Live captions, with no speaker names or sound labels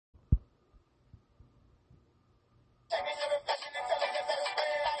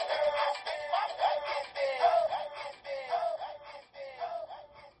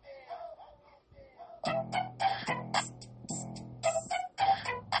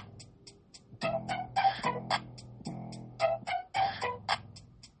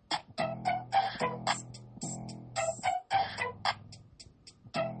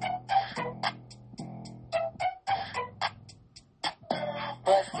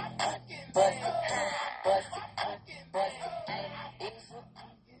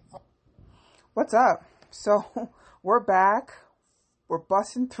What's up? So we're back. We're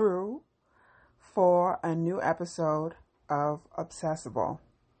busting through for a new episode of Obsessible.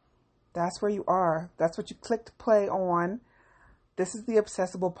 That's where you are. That's what you clicked play on. This is the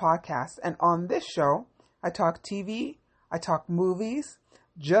Obsessible podcast. And on this show, I talk TV, I talk movies,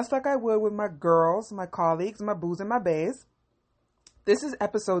 just like I would with my girls, my colleagues, my boos and my bays. This is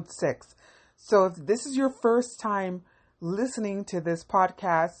episode 6. So if this is your first time listening to this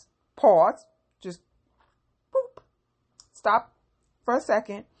podcast, pause. Just boop, stop for a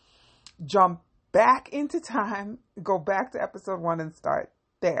second, jump back into time, go back to episode 1 and start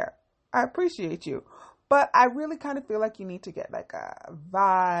there. I appreciate you. But I really kind of feel like you need to get like a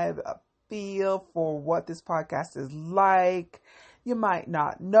vibe, a feel for what this podcast is like. You might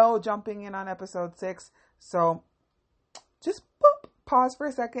not know jumping in on episode 6. So just boop, pause for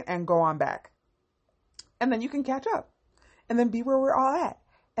a second and go on back. And then you can catch up. And then be where we're all at.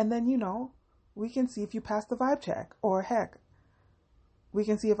 And then, we can see if you pass the vibe check. Or heck, we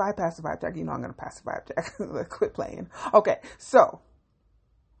can see if I pass the vibe check. I'm going to pass the vibe check. Quit playing. Okay, so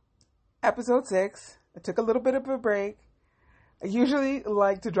episode 6. I took a little bit of a break. I usually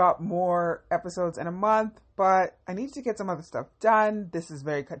like to drop more episodes in a month, but I need to get some other stuff done. This is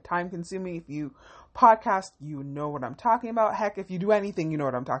very time consuming. If you podcast, you know what I'm talking about. Heck, if you do anything, you know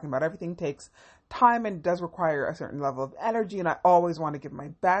what I'm talking about. Everything takes time and does require a certain level of energy, and I always want to give my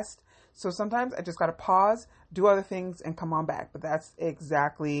best. So sometimes I just got to pause, do other things, and come on back. But that's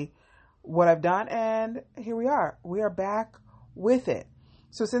exactly what I've done, and here we are. We are back with it.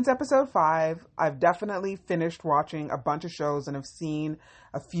 So since episode 5, I've definitely finished watching a bunch of shows and have seen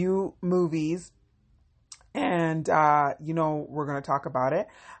a few movies. And, we're going to talk about it.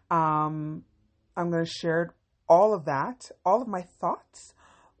 I'm going to share all of that, all of my thoughts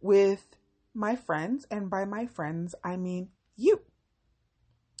with my friends. And by my friends, I mean you.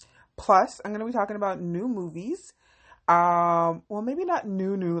 Plus, I'm going to be talking about new movies. Well, maybe not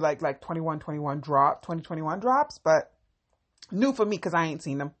new, like 2021 drops, but new for me because I ain't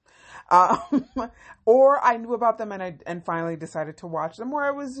seen them. Or I knew about them and finally decided to watch them, or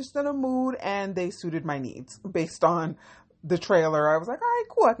I was just in a mood and they suited my needs based on the trailer. I was like, all right,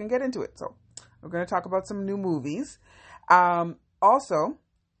 cool, I can get into it. So we're going to talk about some new movies. Also,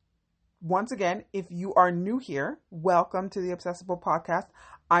 once again, if you are new here, welcome to the Obsessible Podcast.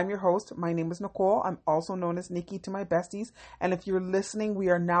 I'm your host. My name is Nicole. I'm also known as Nikki to my besties. And if you're listening, we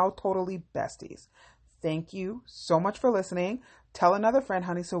are now totally besties. Thank you so much for listening. Tell another friend,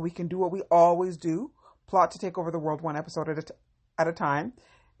 honey, so we can do what we always do. Plot to take over the world one episode at a time.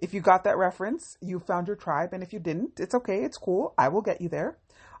 If you got that reference, you found your tribe. And if you didn't, it's okay. It's cool. I will get you there.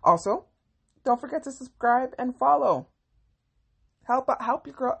 Also, don't forget to subscribe and follow. Help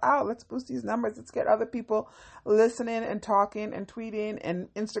your girl out. Let's boost these numbers. Let's get other people listening and talking and tweeting and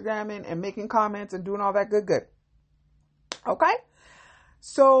Instagramming and making comments and doing all that good. Okay?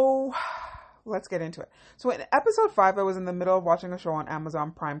 So let's get into it. So in episode 5, I was in the middle of watching a show on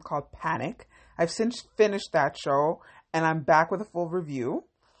Amazon Prime called Panic. I've since finished that show and I'm back with a full review.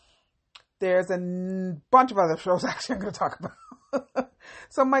 There's a bunch of other shows actually I'm going to talk about.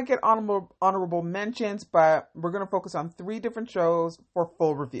 Some might get honorable mentions, but we're going to focus on 3 different shows for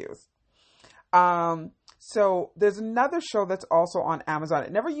full reviews. So there's another show that's also on Amazon.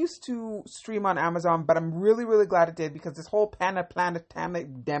 It never used to stream on Amazon, but I'm really, really glad it did because this whole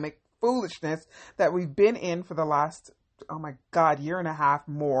pandemic foolishness that we've been in for the last, oh my God, year and a half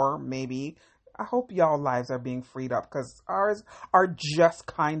more, maybe. I hope y'all lives are being freed up because ours are just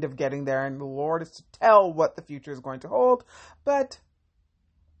kind of getting there, and the Lord is to tell what the future is going to hold. But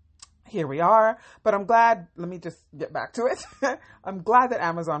here we are. But I'm glad, let me just get back to it. I'm glad that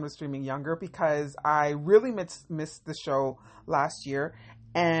Amazon was streaming Younger because I really missed the show last year,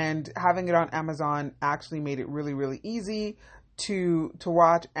 and having it on Amazon actually made it really, really easy to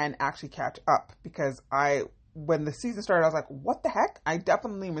watch and actually catch up because when the season started, I was like, what the heck? I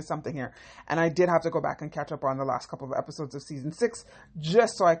definitely missed something here. And I did have to go back and catch up on the last couple of episodes of season 6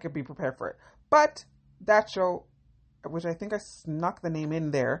 just so I could be prepared for it. But that show, which I think I snuck the name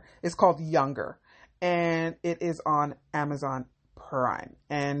in there, is called Younger. And it is on Amazon Prime.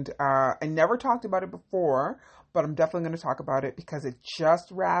 And I never talked about it before, but I'm definitely going to talk about it because it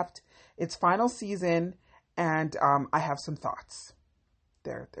just wrapped its final season, and I have some thoughts.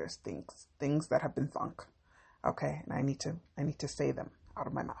 There's things that have been thunk. Okay, and I need to say them out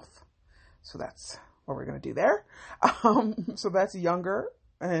of my mouth. So that's what we're going to do there. So that's Younger,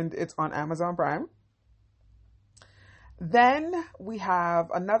 and it's on Amazon Prime. Then we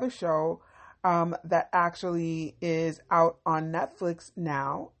have another show that actually is out on Netflix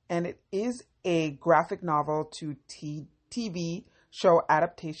now, and it is a graphic novel to TV show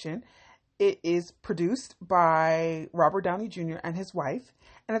adaptation. It is produced by Robert Downey Jr. and his wife,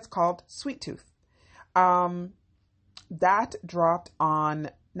 and it's called Sweet Tooth. That dropped on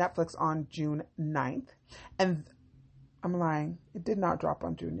Netflix on June 9th, and I'm lying, it did not drop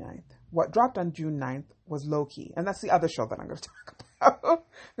on June 9th. What dropped on June 9th was Loki, and that's the other show that I'm going to talk about. I'm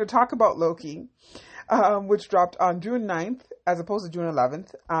going to talk about Loki, which dropped on June 9th as opposed to June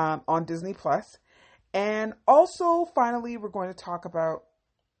 11th on Disney+. And also, finally, we're going to talk about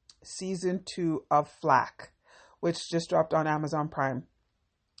season 2 of Flack, which just dropped on Amazon Prime.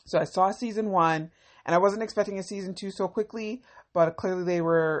 So I saw season 1, and I wasn't expecting a season 2 so quickly, but clearly they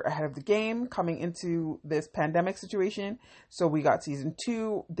were ahead of the game coming into this pandemic situation. So we got season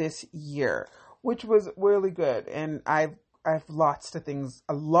 2 this year, which was really good. And I have lots of things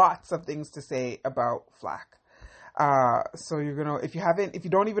to say about Flack. So you're gonna, if you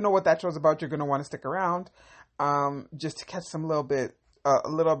don't even know what that show's about, you're gonna want to stick around, just to catch a little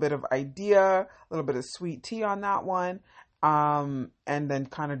bit of idea, a little bit of sweet tea on that one. And then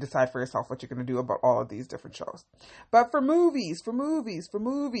kind of decide for yourself what you're going to do about all of these different shows. But for movies,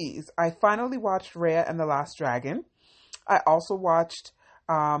 I finally watched Raya and the Last Dragon. I also watched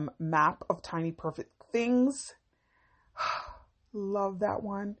Map of Tiny Perfect Things. Love that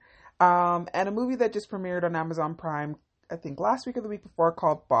one. And a movie that just premiered on Amazon Prime, I think last week or the week before,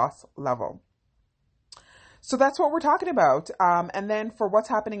 called Boss Level. So that's what we're talking about. And then for what's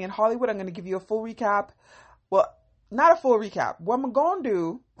happening in Hollywood, I'm going to give you a full recap. Well, not a full recap. What I'm going to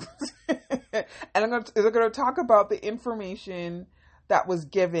do, and I'm going to talk about the information that was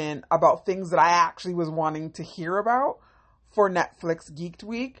given about things that I actually was wanting to hear about for Netflix Geeked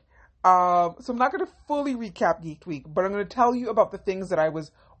Week. So I'm not going to fully recap Geeked Week, but I'm going to tell you about the things that I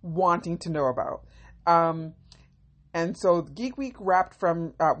was wanting to know about. And so Geek Week went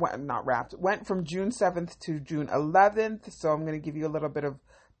from June 7th to June 11th. So I'm going to give you a little bit of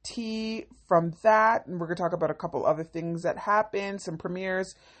tea from that, and we're going to talk about a couple other things that happened, some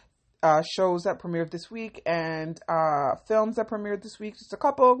premieres, shows that premiered this week, and films that premiered this week. Just a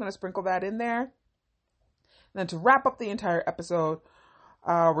couple. I'm going to sprinkle that in there. And then to wrap up the entire episode,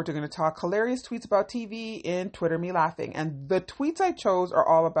 we're going to talk hilarious tweets about TV and Twitter Me Laughing. And the tweets I chose are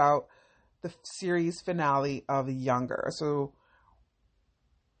all about the series finale of Younger. So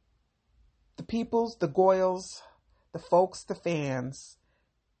the peoples, the Goyles, the folks, the fans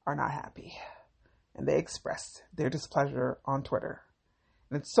are not happy, and they expressed their displeasure on Twitter.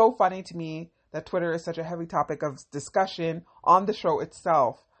 And it's so funny to me that Twitter is such a heavy topic of discussion on the show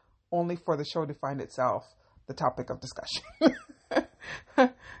itself, only for the show to find itself the topic of discussion.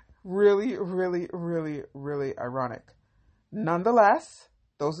 Really, really, really, really ironic. Nonetheless,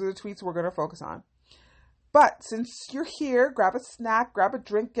 those are the tweets we're going to focus on. But since you're here, grab a snack, grab a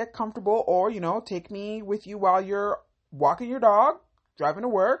drink, get comfortable, or, take me with you while you're walking your dog, driving to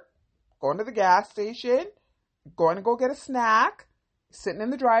work, going to the gas station, going to go get a snack, sitting in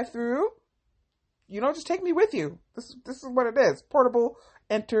the drive-thru. Just take me with you. This is what it is. Portable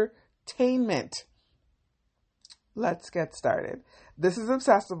entertainment. Let's get started. This is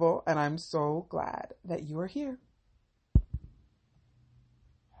Obsessible, and I'm so glad that you are here.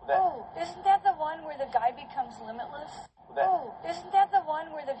 Oh, isn't that the one where the guy becomes limitless? Isn't that the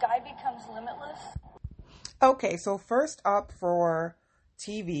one where the guy becomes limitless? Okay, so first up for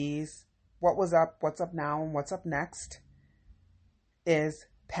TVs, what was up, what's up now, and what's up next is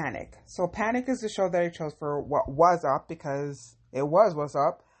Panic. So Panic is the show that I chose for what was up because it was what's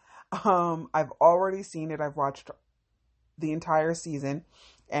up. I've already seen it. I've watched the entire season,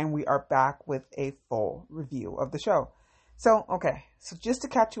 and we are back with a full review of the show. So just to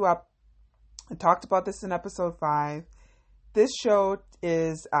catch you up, I talked about this in episode 5. This show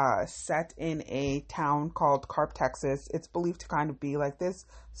is set in a town called Carp, Texas. It's believed to kind of be like this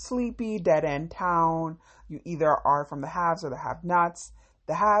sleepy, dead-end town. You either are from the haves or the have-nots.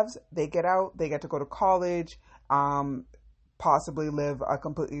 The haves, they get out, they get to go to college, possibly live a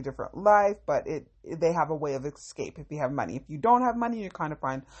completely different life, but they have a way of escape if you have money. If you don't have money, you're kind of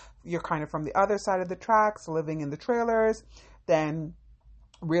from the other side of the tracks, living in the trailers. Then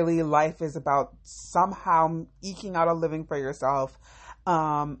really life is about somehow eking out a living for yourself,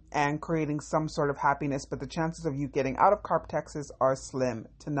 and creating some sort of happiness, but the chances of you getting out of Carp, Texas are slim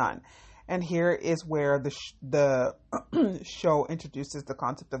to none. And here is where the show introduces the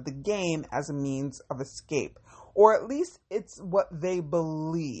concept of the game as a means of escape, or at least it's what they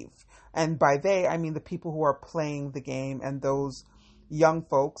believe. And by they, I mean the people who are playing the game and those young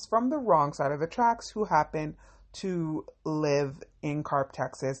folks from the wrong side of the tracks who happen to live in Carp,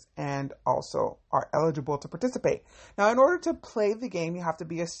 Texas, and also are eligible to participate. Now, in order to play the game, you have to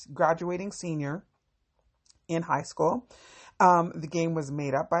be a graduating senior in high school. The game was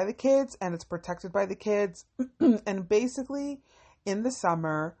made up by the kids and it's protected by the kids. And basically, in the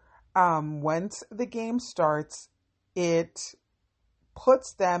summer, once the game starts, it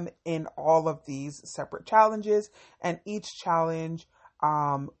puts them in all of these separate challenges, and each challenge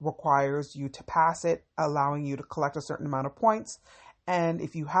requires you to pass it, allowing you to collect a certain amount of points. And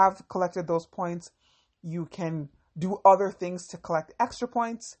if you have collected those points, you can do other things to collect extra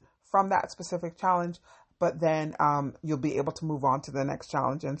points from that specific challenge. But then you'll be able to move on to the next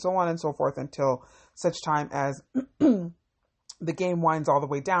challenge, and so on and so forth, until such time as the game winds all the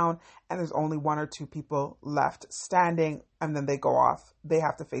way down and there's only one or two people left standing, and then they go off. They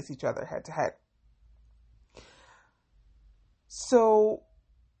have to face each other head to head. So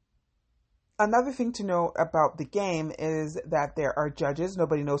another thing to know about the game is that there are judges.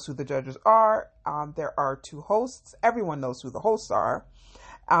 Nobody knows who the judges are. There are two hosts. Everyone knows who the hosts are.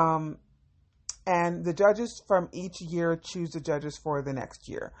 And the judges from each year choose the judges for the next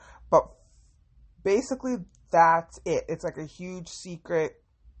year. But basically, that's it. It's like a huge secret.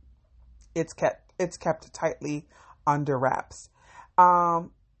 It's kept tightly under wraps.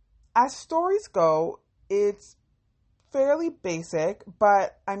 As stories go, it's fairly basic,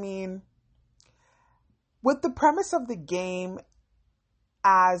 but I mean, with the premise of the game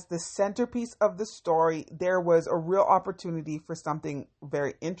as the centerpiece of the story, there was a real opportunity for something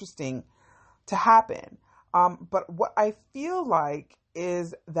very interesting to happen. But what I feel like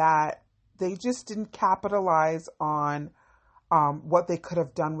is that they just didn't capitalize on what they could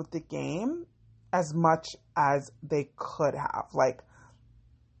have done with the game as much as they could have. Like,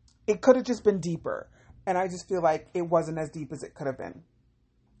 it could have just been deeper. And I just feel like it wasn't as deep as it could have been.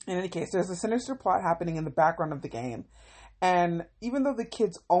 In any case, there's a sinister plot happening in the background of the game. And even though the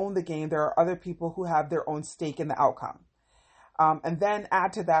kids own the game, there are other people who have their own stake in the outcome. And then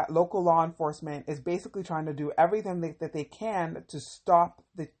add to that, local law enforcement is basically trying to do everything that they can to stop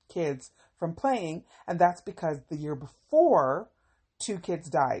the kids from playing. And that's because the year before, 2 kids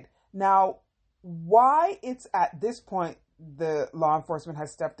died. Now, why it's at this point the law enforcement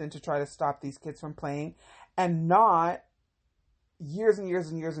has stepped in to try to stop these kids from playing and not years and years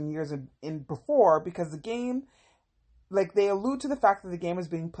and years and years in before, because the game, like, they allude to the fact that the game is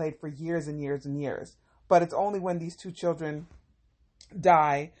being played for years and years and years. But it's only when these 2 children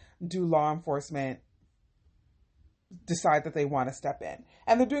die do law enforcement decide that they want to step in.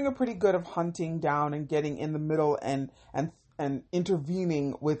 And they're doing a pretty good of hunting down and getting in the middle and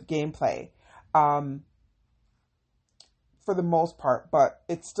intervening with gameplay for the most part, but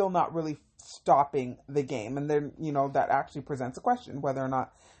it's still not really stopping the game. And then, that actually presents a question whether or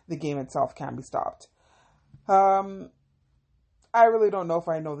not the game itself can be stopped. I really don't know if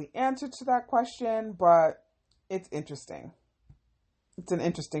I know the answer to that question, but it's interesting. It's an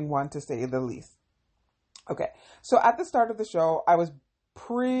interesting one, to say the least. Okay, so at the start of the show, I was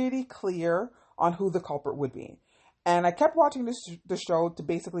pretty clear on who the culprit would be. And I kept watching the show to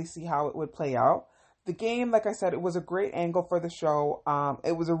basically see how it would play out. The game, like I said, it was a great angle for the show.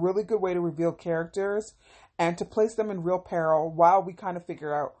 It was a really good way to reveal characters and to place them in real peril while we kind of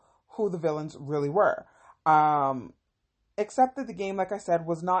figure out who the villains really were. Except that the game, like I said,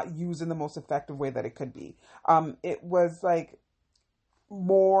 was not used in the most effective way that it could be. It was like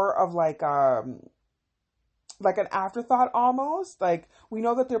more of like an afterthought almost. Like, we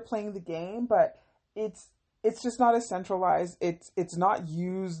know that they're playing the game, but it's just not as centralized. It's not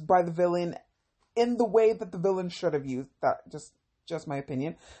used by the villain in the way that the villain should have used that. Just my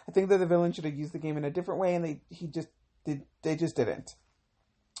opinion. I think that the villain should have used the game in a different way, and they just didn't.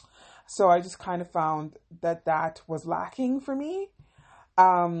 So I just kind of found that was lacking for me.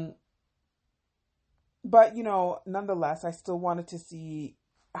 But, nonetheless, I still wanted to see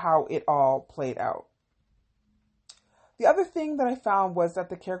how it all played out. The other thing that I found was that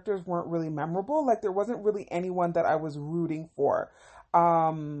the characters weren't really memorable. Like, there wasn't really anyone that I was rooting for.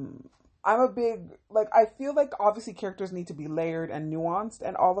 I feel like obviously characters need to be layered and nuanced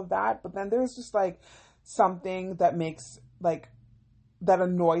and all of that. But then there's just like something that makes that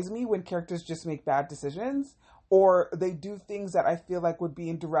annoys me when characters just make bad decisions, or they do things that I feel like would be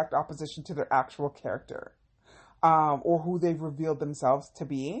in direct opposition to their actual character, or who they've revealed themselves to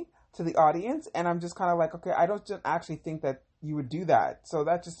be to the audience. And I'm just kind of like, okay, I don't actually think that you would do that. So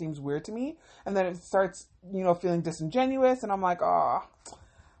that just seems weird to me. And then it starts, feeling disingenuous. And I'm like, oh,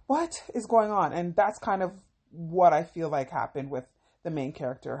 what is going on? And that's kind of what I feel like happened with the main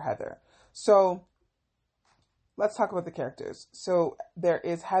character, Heather. So let's talk about the characters. So there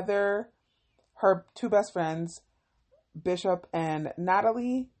is Heather, her two best friends, Bishop and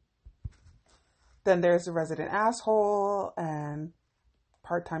Natalie. Then there's the resident asshole and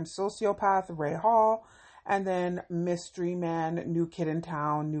part-time sociopath, Ray Hall. And then mystery man, new kid in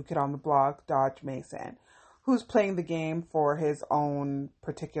town, new kid on the block, Dodge Mason, who's playing the game for his own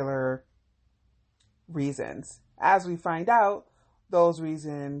particular reasons. As we find out, those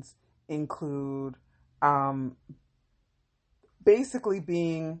reasons include basically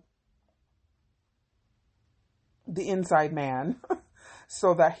being the inside man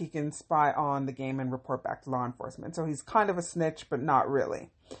so that he can spy on the game and report back to law enforcement. So he's kind of a snitch, but not really.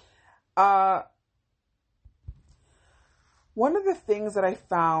 One of the things that I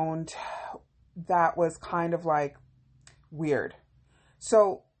found that was kind of like weird.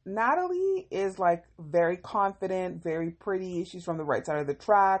 So Natalie is like very confident, very pretty. She's from the right side of the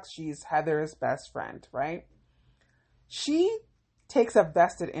tracks. She's Heather's best friend, right? She takes a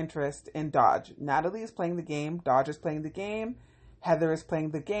vested interest in Dodge. Natalie is playing the game. Dodge is playing the game. Heather is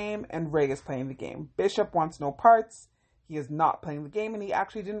playing the game. And Ray is playing the game. Bishop wants no parts. He is not playing the game. And he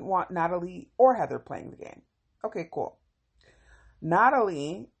actually didn't want Natalie or Heather playing the game. Okay, cool.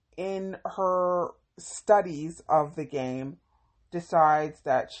 Natalie, in her studies of the game, decides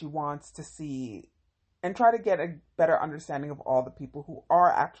that she wants to see and try to get a better understanding of all the people who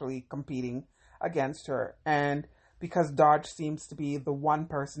are actually competing against her. And because Dodge seems to be the one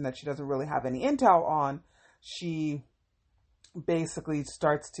person that she doesn't really have any intel on, she basically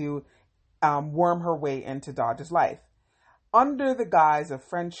starts to worm her way into Dodge's life under the guise of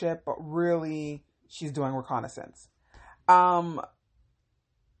friendship, but really she's doing reconnaissance.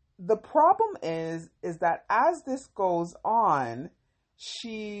 The problem is that as this goes on,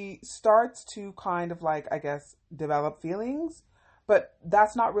 she starts to kind of like, I guess, develop feelings, but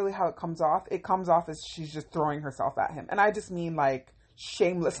that's not really how it comes off. It comes off as she's just throwing herself at him. And I just mean like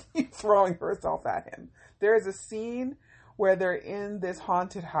shamelessly throwing herself at him. There is a scene where they're in this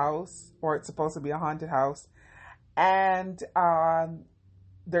haunted house, or it's supposed to be a haunted house, and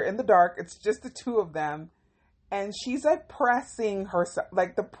they're in the dark. It's just the two of them. And she's like pressing herself,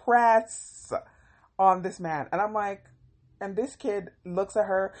 like the press on this man. And I'm like, and this kid looks at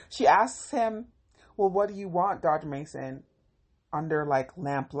her. She asks him, well, what do you want, Dodge Mason? Under like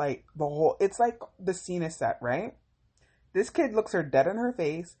lamplight, it's like the scene is set, right? This kid looks her dead in her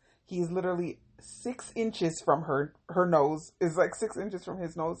face. He's literally 6 inches from her nose, is like 6 inches from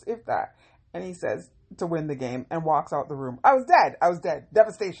his nose, if that. And he says to win the game and walks out the room. I was dead.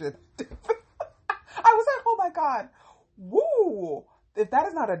 Devastation. I was like, oh my God, woo! If that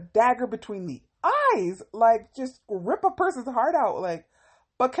is not a dagger between the eyes, like just rip a person's heart out, like.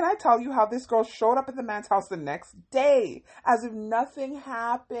 But can I tell you how this girl showed up at the man's house the next day as if nothing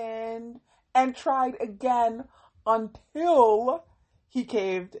happened and tried again until he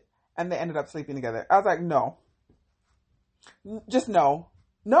caved and they ended up sleeping together. I was like, no. Just no.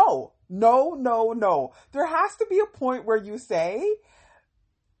 No. There has to be a point where you say,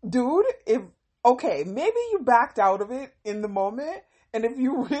 dude, okay, maybe you backed out of it in the moment, and if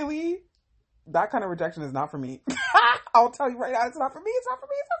you really, that kind of rejection is not for me. I'll tell you right now, it's not for me.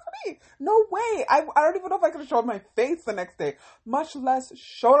 No way. I don't even know if I could have showed my face the next day, much less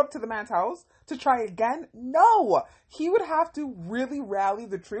showed up to the man's house to try again. No, he would have to really rally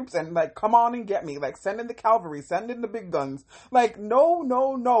the troops and like, come on and get me, like send in the cavalry, send in the big guns. Like, no.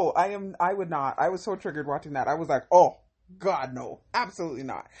 I would not. I was so triggered watching that. I was like, oh God, no, absolutely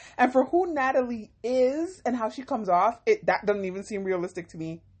not. And for who Natalie is and how she comes off, that doesn't even seem realistic to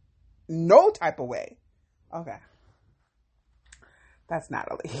me. No type of way. Okay. That's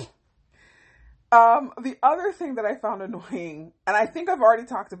Natalie. The other thing that I found annoying, and I think I've already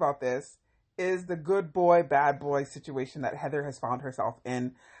talked about this, is the good boy, bad boy situation that Heather has found herself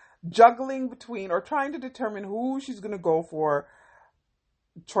in, juggling between or trying to determine who she's going to go for.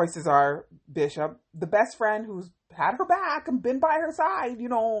 Choices are Bishop, the best friend who's had her back and been by her side,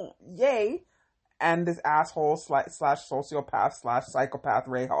 yay, and this asshole slash sociopath slash psychopath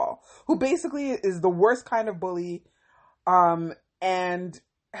Ray Hall, who basically is the worst kind of bully, and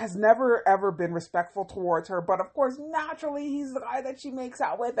has never ever been respectful towards her, but of course, naturally, he's the guy that she makes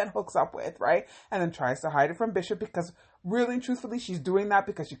out with and hooks up with, right? And then tries to hide it from Bishop because really and truthfully, she's doing that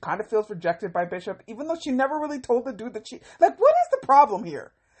because she kind of feels rejected by Bishop, even though she never really told the dude that like, what is the problem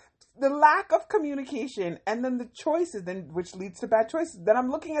here? The lack of communication and then the choices, then which leads to bad choices. Then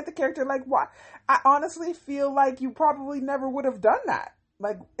I'm looking at the character like, what? I honestly feel like you probably never would have done that.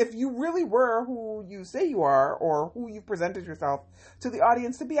 Like, if you really were who you say you are or who you presented yourself to the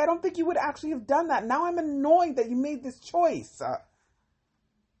audience to be, I don't think you would actually have done that. Now I'm annoyed that you made this choice.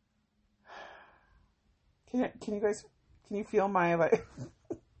 Can you feel my, like,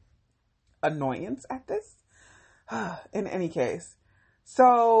 annoyance at this? In any case.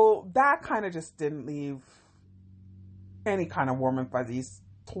 So that kind of just didn't leave any kind of warm and fuzzies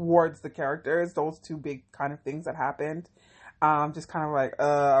towards the characters. Those two big kind of things that happened. Just kind of like,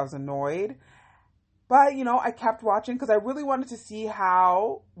 I was annoyed. But, you know, I kept watching because I really wanted to see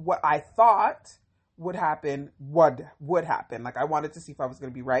how what I thought would happen would happen. Like, I wanted to see if I was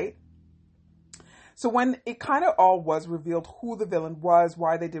going to be right. So when it kind of all was revealed who the villain was,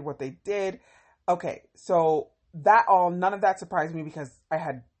 why they did what they did. Okay, so none of that surprised me because I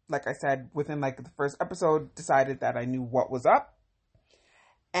had, like I said, within like the first episode, decided that I knew what was up.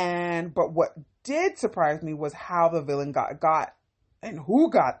 But what did surprise me was how the villain got and who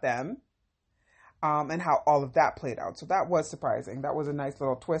got them, and how all of that played out. So that was surprising. That was a nice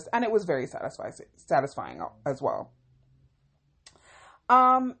little twist, and it was very satisfying as well.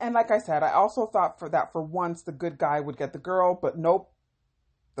 And like I said, I also thought for once the good guy would get the girl, but nope.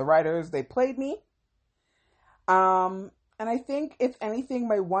 The writers, they played me. And I think if anything,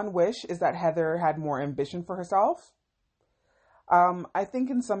 my one wish is that Heather had more ambition for herself. I think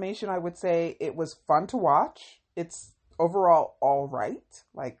in summation, I would say it was fun to watch. It's overall all right,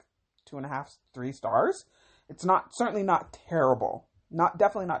 like 2.5, 3 stars. It's certainly not terrible.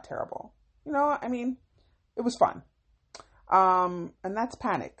 Definitely not terrible. You know, I mean, it was fun. And that's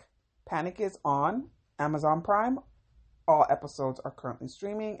Panic. Panic is on Amazon Prime. All episodes are currently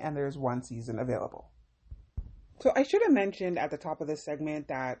streaming and there's 1 season available. So I should have mentioned at the top of this segment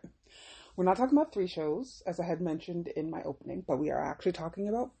that we're not talking about 3 shows, as I had mentioned in my opening, but we are actually talking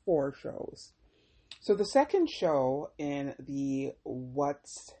about 4 shows. So the second show in the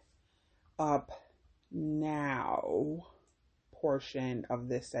What's Up Now portion of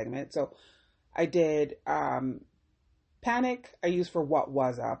this segment. So I did Panic, I used for What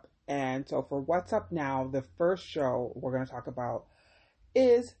Was Up. And so for What's Up Now, the first show we're going to talk about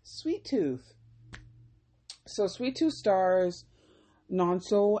is Sweet Tooth. So Sweet Tooth stars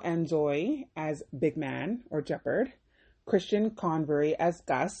Nonso and Zoe as Big Man or Jeopard, Christian Convery as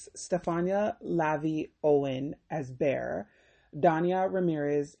Gus, Stefania Lavi Owen as Bear, Dania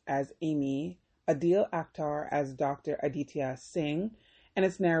Ramirez as Amy, Adil Akhtar as Dr. Aditya Singh, and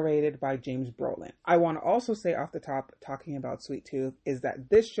it's narrated by James Brolin. I want to also say off the top, talking about Sweet Tooth, is that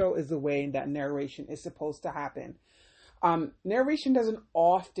this show is the way that narration is supposed to happen. Narration doesn't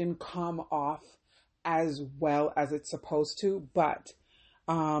often come off as well as it's supposed to, but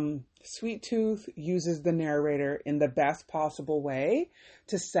Sweet Tooth uses the narrator in the best possible way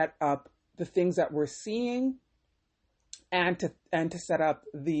to set up the things that we're seeing and to set up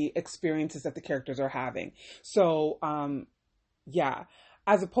the experiences that the characters are having. So, yeah,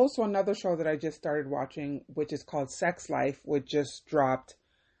 as opposed to another show that I just started watching, which is called Sex Life, which just dropped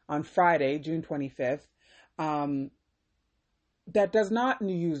on Friday, June 25th, that does not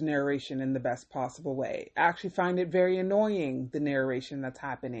use narration in the best possible way. I actually find it very annoying, the narration that's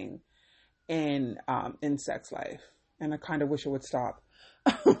happening in Sex Life. And I kind of wish it would stop.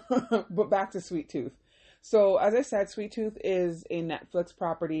 But back to Sweet Tooth. So, as I said, Sweet Tooth is a Netflix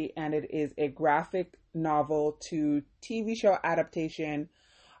property, and it is a graphic novel to TV show adaptation,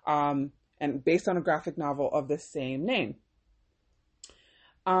 and based on a graphic novel of the same name.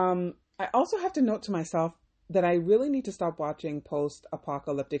 I also have to note to myself that I really need to stop watching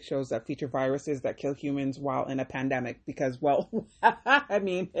post-apocalyptic shows that feature viruses that kill humans while in a pandemic, because, well, I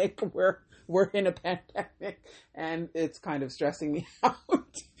mean, we're in a pandemic and it's kind of stressing me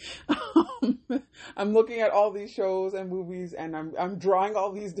out. I'm looking at all these shows and movies and I'm drawing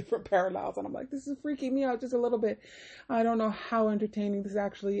all these different parallels and I'm like, this is freaking me out just a little bit. I don't know how entertaining this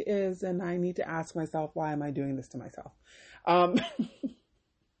actually is, and I need to ask myself, why am I doing this to myself?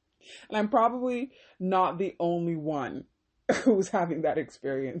 And I'm probably not the only one who's having that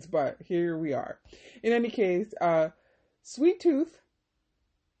experience, but here we are. In any case, Sweet Tooth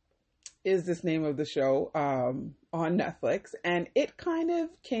is this name of the show on Netflix, and it kind of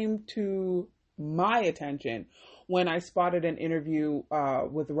came to my attention when I spotted an interview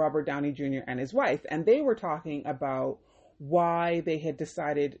with Robert Downey Jr. and his wife, and they were talking about why they had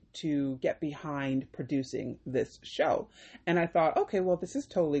decided to get behind producing this show. And I thought, okay, well, this is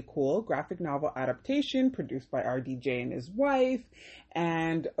totally cool. Graphic novel adaptation produced by RDJ and his wife.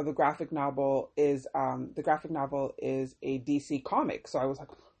 And the graphic novel is a DC comic. So I was like,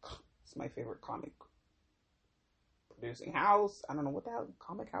 it's my favorite comic producing house. I don't know what the hell,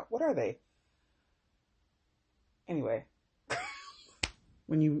 comic house. What are they? Anyway,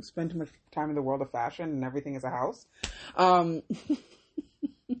 when you spend too much time in the world of fashion and everything is a house.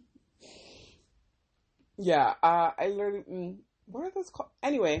 Yeah, I literally, what are those called?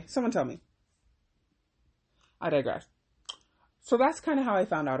 Anyway, someone tell me. I digress. So that's kind of how I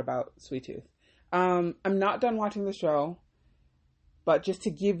found out about Sweet Tooth. I'm not done watching the show, but just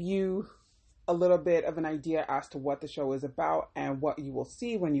to give you a little bit of an idea as to what the show is about and what you will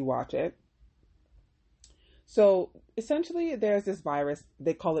see when you watch it. So essentially there's this virus,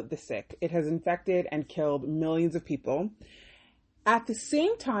 they call it the Sick. It has infected and killed millions of people. At the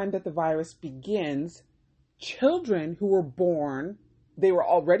same time that the virus begins, children who were born, they were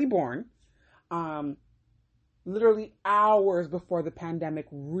already born, literally hours before the pandemic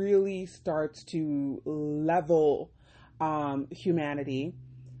really starts to level humanity,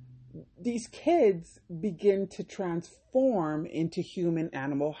 these kids begin to transform into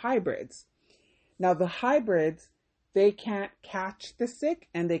human-animal hybrids. Now, the hybrids, they can't catch the sick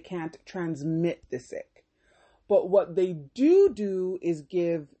and they can't transmit the sick. But what they do is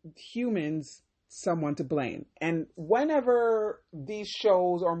give humans someone to blame. And whenever these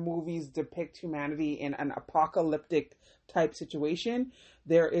shows or movies depict humanity in an apocalyptic type situation,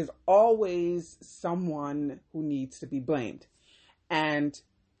 there is always someone who needs to be blamed. And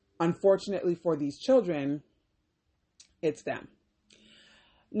unfortunately for these children, it's them.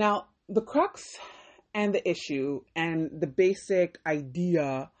 Now, the crux and the issue and the basic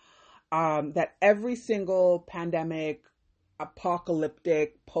idea that every single pandemic,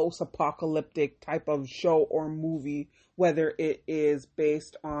 apocalyptic, post-apocalyptic type of show or movie, whether it is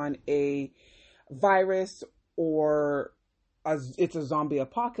based on a virus or it's a zombie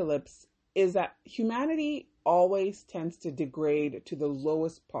apocalypse, is that humanity always tends to degrade to the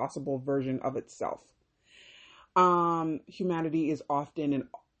lowest possible version of itself. Humanity is often and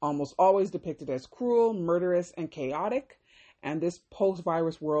almost always depicted as cruel, murderous, and chaotic, and this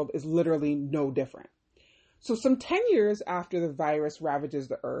post-virus world is literally no different. So some 10 years after the virus ravages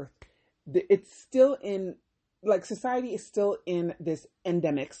the earth, it's still in, like, society is still in this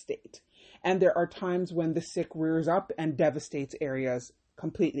endemic state. And there are times when the sick rears up and devastates areas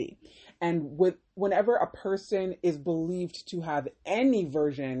completely. And whenever a person is believed to have any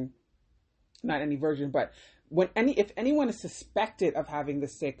version, not any version, but if anyone is suspected of having the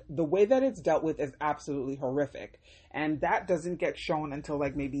sick, the way that it's dealt with is absolutely horrific. And that doesn't get shown until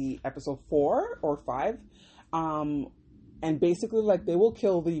like maybe episode 4 or 5. And basically, like, they will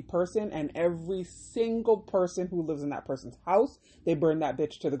kill the person and every single person who lives in that person's house, they burn that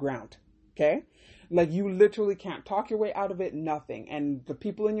bitch to the ground. Okay? Like, you literally can't talk your way out of it, nothing. And the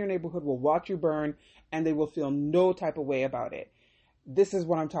people in your neighborhood will watch you burn and they will feel no type of way about it. This is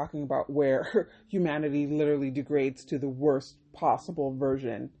what I'm talking about, where humanity literally degrades to the worst possible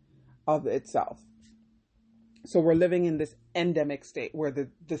version of itself. So we're living in this endemic state where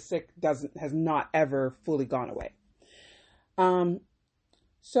the sick has not ever fully gone away.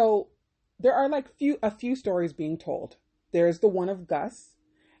 So there are like a few stories being told. There's the one of Gus,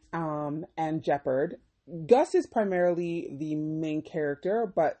 and Jeopard. Gus is primarily the main character,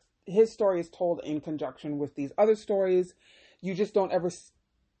 but his story is told in conjunction with these other stories. You just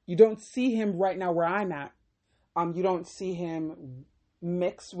you don't see him right now where I'm at. You don't see him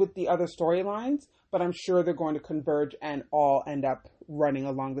mixed with the other storylines, but I'm sure they're going to converge and all end up running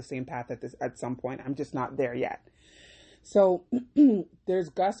along the same path at some point. I'm just not there yet. So there's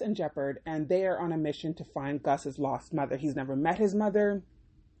Gus and Jeopard, and they are on a mission to find Gus's lost mother. He's never met his mother.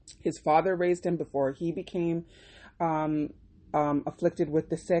 His father raised him before he became afflicted with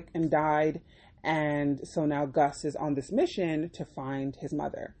the sick and died. And so now Gus is on this mission to find his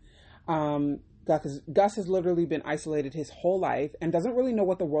mother. Gus has literally been isolated his whole life and doesn't really know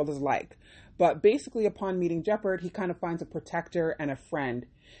what the world is like. But basically, upon meeting Jeopard, he kind of finds a protector and a friend,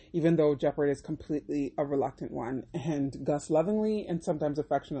 even though Jeopard is completely a reluctant one. And Gus lovingly and sometimes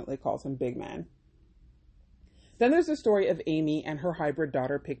affectionately calls him Big Man. Then there's the story of Amy and her hybrid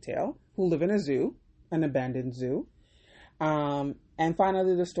daughter, Pigtail, who live in a zoo, an abandoned zoo. And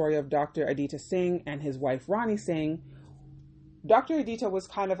finally, the story of Dr. Aditya Singh and his wife, Rani Singh. Dr. Aditya was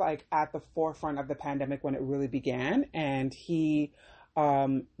kind of like at the forefront of the pandemic when it really began. And he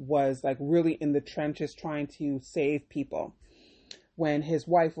was like really in the trenches trying to save people when his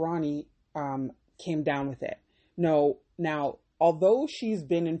wife, Rani, came down with it. No, now, although she's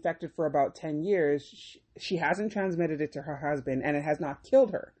been infected for about 10 years, she hasn't transmitted it to her husband and it has not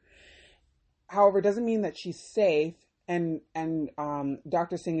killed her. However, it doesn't mean that she's safe. And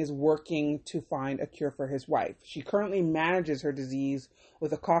Dr. Singh is working to find a cure for his wife. She currently manages her disease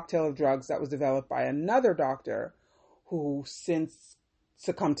with a cocktail of drugs that was developed by another doctor who since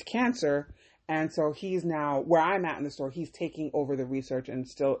succumbed to cancer. And so he's now, where I'm at in the story, he's taking over the research and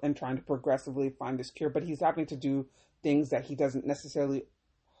trying to progressively find this cure. But he's having to do things that he doesn't necessarily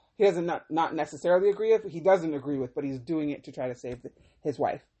agree with. He doesn't agree with, but he's doing it to try to save his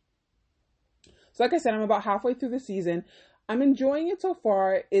wife. So like I said, I'm about halfway through the season. I'm enjoying it so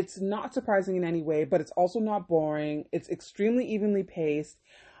far. It's not surprising in any way, but it's also not boring. It's extremely evenly paced.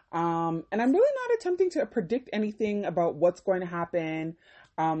 And I'm really not attempting to predict anything about what's going to happen.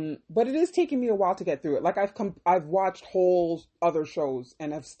 But it is taking me a while to get through it. Like I've watched whole other shows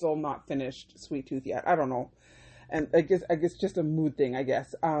and have still not finished Sweet Tooth yet. I don't know. And I guess just a mood thing, I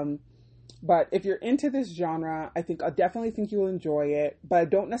guess. But if you're into this genre, I definitely think you'll enjoy it. But I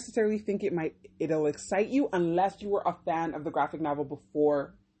don't necessarily think it'll excite you unless you were a fan of the graphic novel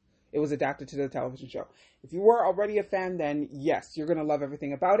before it was adapted to the television show. If you were already a fan, then yes, you're going to love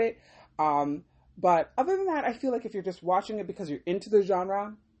everything about it. But other than that, I feel like if you're just watching it because you're into the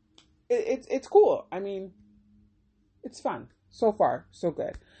genre, it's cool. I mean, it's fun. So far, so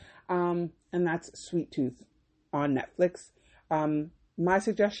good. And that's Sweet Tooth on Netflix. My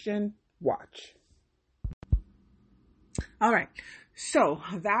suggestion, watch. All right. So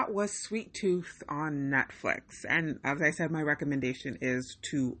that was Sweet Tooth on Netflix. And as I said, my recommendation is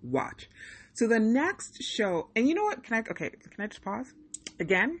to watch. So the next show, and you know what? Can I just pause?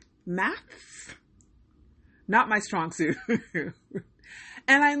 Again, maths, not my strong suit. And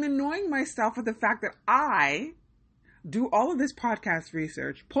I'm annoying myself with the fact that I do all of this podcast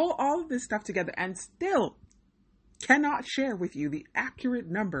research, pull all of this stuff together, and still cannot share with you the accurate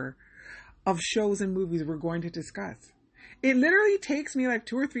number of shows and movies we're going to discuss. It literally takes me like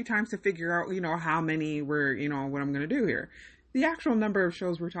 2 or 3 times to figure out, how many what I'm going to do here. The actual number of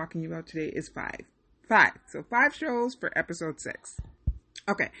shows we're talking about today is 5. 5. So 5 shows for episode 6.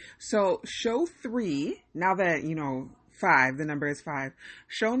 Okay. So show 3, now that, 5, the number is 5.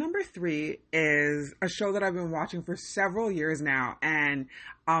 Show number 3 is a show that I've been watching for several years now and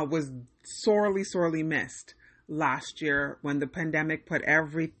was sorely, sorely missed last year when the pandemic put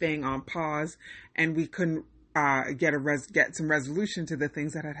everything on pause and we couldn't get some resolution to the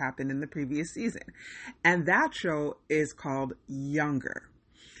things that had happened in the previous season. And that show is called Younger.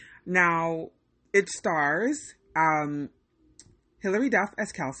 Now, it stars Hilary Duff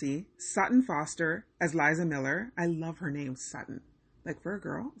as Kelsey, Sutton Foster as Liza Miller. I love her name, Sutton. Like, for a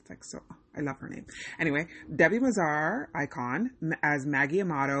girl, it's like, so, I love her name. Anyway, Debbie Mazar, icon, as Maggie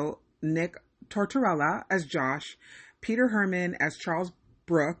Amato, Nick Tortorella as Josh, Peter Herman as Charles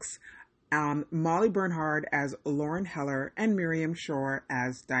Brooks, Molly Bernhard as Lauren Heller, and Miriam Shore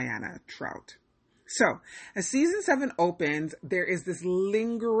as Diana Trout. So, as season 7 opens, there is this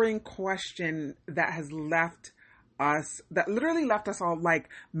lingering question that literally left us all like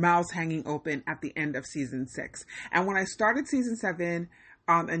mouths hanging open at the end of season 6. And when I started season 7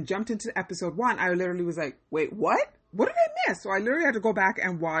 and jumped into episode 1, I literally was like, wait, what? What did I miss? So I literally had to go back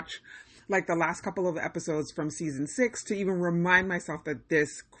and watch like the last couple of episodes from season 6 to even remind myself that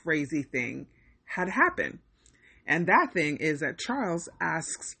this crazy thing had happened. And that thing is that Charles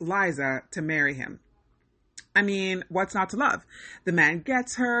asks Liza to marry him. I mean, what's not to love? The man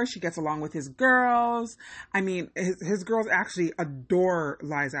gets her. She gets along with his girls. I mean, his girls actually adore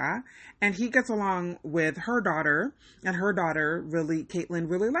Liza. And he gets along with her daughter. And her daughter, Caitlin,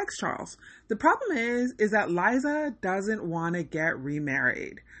 really likes Charles. The problem is that Liza doesn't want to get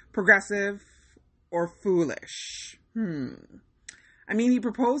remarried. Progressive or foolish? I mean, he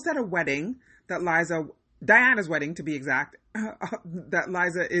proposed at a wedding that Diana's wedding to be exact, that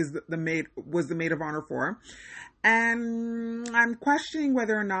Liza was the maid of honor for. And I'm questioning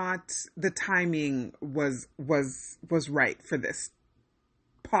whether or not the timing was right for this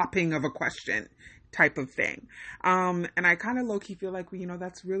popping of a question type of thing. And I kind of low-key feel like,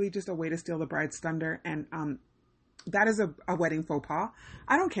 that's really just a way to steal the bride's thunder. And that is a wedding faux pas.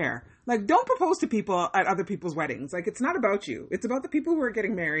 I don't care. Like, don't propose to people at other people's weddings. Like, it's not about you. It's about the people who are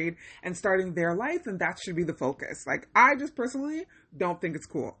getting married and starting their life, and that should be the focus. Like, I just personally don't think it's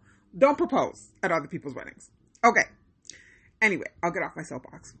cool. Don't propose at other people's weddings. Okay. Anyway, I'll get off my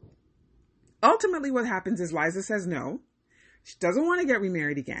soapbox. Ultimately, what happens is Liza says no. She doesn't want to get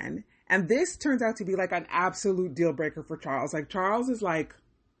remarried again. And this turns out to be like an absolute deal breaker for Charles. Like, Charles is like,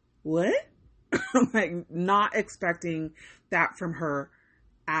 what? Like, not expecting that from her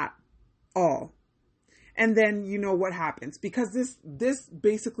at all. And then you know what happens, because this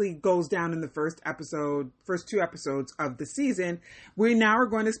basically goes down in the first two episodes of the season. We now are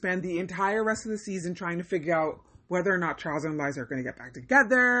going to spend the entire rest of the season trying to figure out whether or not Charles and Liza are going to get back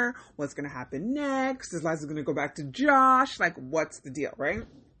together, what's going to happen next, is Liza going to go back to Josh, like what's the deal, right?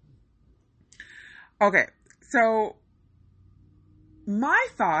 Okay, so my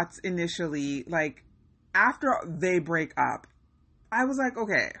thoughts initially, like after they break up, I was like,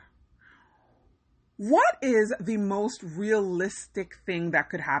 okay, what is the most realistic thing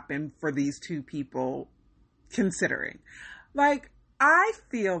that could happen for these two people considering? Like, I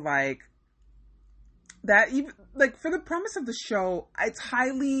feel like that even, like, for the premise of the show, it's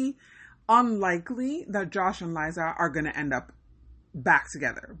highly unlikely that Josh and Liza are going to end up back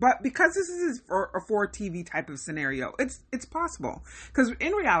together. But because this is for a TV type of scenario, it's possible. Because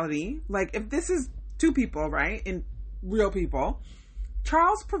in reality, like, if this is two people, right, in real people,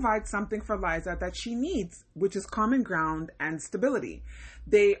 Charles provides something for Liza that she needs, which is common ground and stability.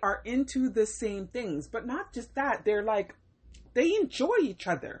 They are into the same things, but not just that. They're like, they enjoy each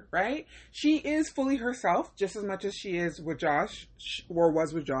other, right? She is fully herself, just as much as she is with Josh, or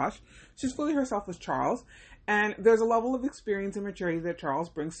was with Josh. She's fully herself with Charles. And there's a level of experience and maturity that Charles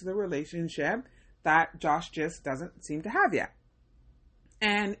brings to the relationship that Josh just doesn't seem to have yet.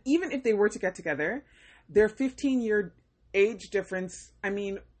 And even if they were to get together, their 15-year age difference, I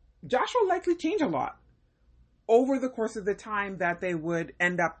mean, Josh will likely change a lot over the course of the time that they would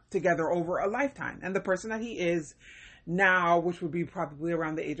end up together over a lifetime. And the person that he is now, which would be probably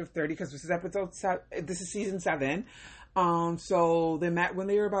around the age of 30, because this is season 7. So they met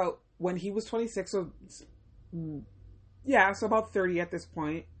when he was 26. So yeah, so about 30 at this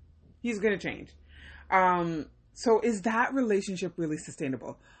point. He's going to change. So is that relationship really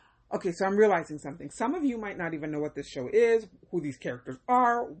sustainable? Okay, so I'm realizing something. Some of you might not even know what this show is, who these characters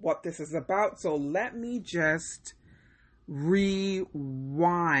are, what this is about. So let me just rewind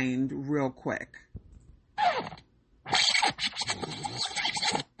real quick.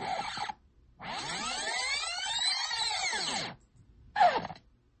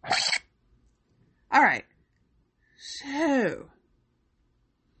 All right. So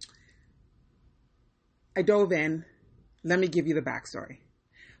I dove in. Let me give you the backstory.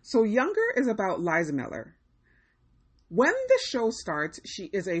 So Younger is about Liza Miller. When the show starts, she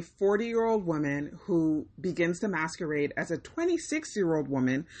is a 40-year-old woman who begins to masquerade as a 26-year-old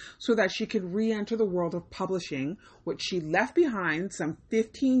woman so that she could re-enter the world of publishing, which she left behind some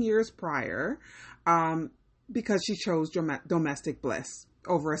 15 years prior, because she chose domestic bliss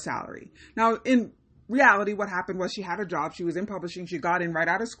over a salary. Now, in reality, what happened was she had a job. She was in publishing. She got in right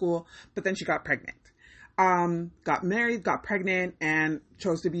out of school, but then she got pregnant. Got married, got pregnant, and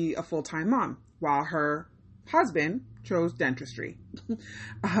chose to be a full-time mom, while her husband chose dentistry.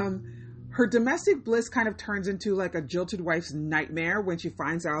 Her domestic bliss kind of turns into like a jilted wife's nightmare when she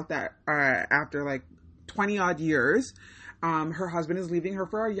finds out that after like 20 odd years, her husband is leaving her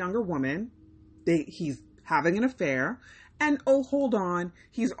for a younger woman. He's having an affair. And oh, hold on,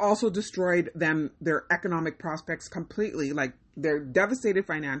 he's also destroyed their economic prospects completely. Like, they're devastated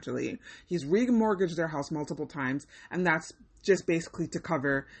financially. He's remortgaged their house multiple times, and that's just basically to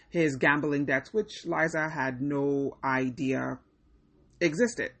cover his gambling debts, which Liza had no idea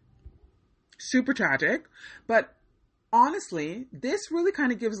existed. Super tragic, but honestly, this really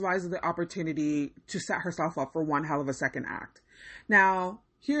kind of gives Liza the opportunity to set herself up for one hell of a second act. Now,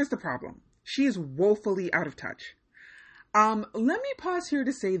 here's the problem. She is woefully out of touch. Let me pause here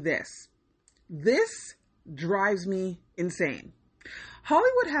to say this. This drives me insane.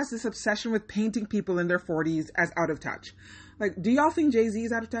 Hollywood has this obsession with painting people in their 40s as out of touch. Like, do y'all think Jay-Z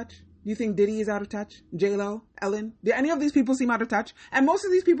is out of touch? Do you think Diddy is out of touch? J-Lo? Ellen? Do any of these people seem out of touch? And most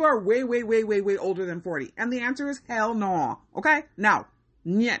of these people are way, way, way, way, way older than 40. And the answer is hell no. Okay? No.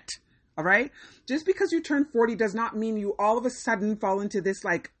 Niet. Alright? Just because you turn 40 does not mean you all of a sudden fall into this,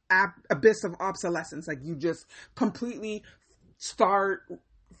 like, abyss of obsolescence. Like, you just completely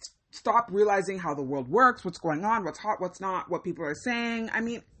stop realizing how the world works, what's going on, what's hot, what's not, what people are saying. I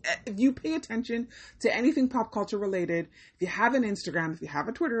mean, if you pay attention to anything pop culture related, if you have an Instagram, if you have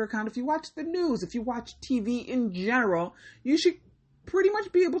a Twitter account, if you watch the news, if you watch TV in general, you should pretty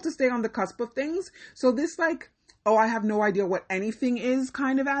much be able to stay on the cusp of things. So this, like, oh, I have no idea what anything is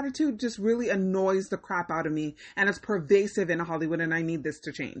kind of attitude just really annoys the crap out of me. And it's pervasive in Hollywood, and I need this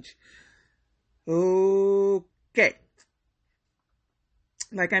to change. Okay.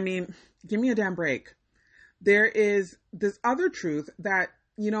 Like, I mean, give me a damn break. There is this other truth that,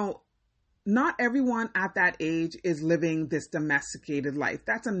 you know, not everyone at that age is living this domesticated life.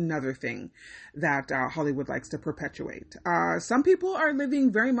 That's another thing that Hollywood likes to perpetuate. Some people are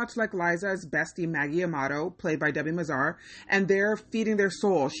living very much like Liza's bestie, Maggie Amato, played by Debbie Mazar, and they're feeding their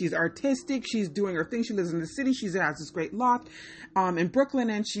soul. She's artistic. She's doing her thing. She lives in the city. She has this great loft in Brooklyn,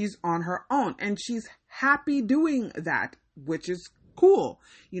 and she's on her own. And she's happy doing that, which is cool.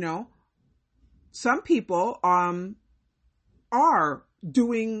 You know, some people are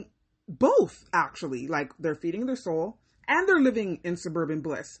doing both, actually. Like, they're feeding their soul and they're living in suburban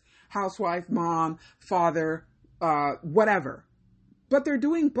bliss. Housewife, mom, father, whatever. But they're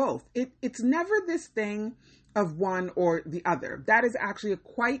doing both. It's never this thing of one or the other. That is actually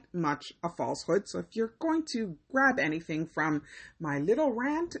quite much a falsehood. So if you're going to grab anything from my little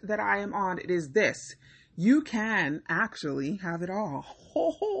rant that I am on, it is this. You can actually have it all.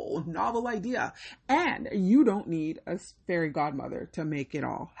 Ho, novel idea. And you don't need a fairy godmother to make it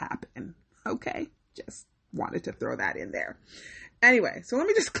all happen. Okay? Just wanted to throw that in there. Anyway, so let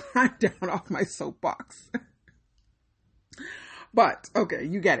me just climb down off my soapbox. But, okay,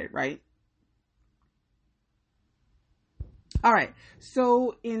 you get it, right? All right.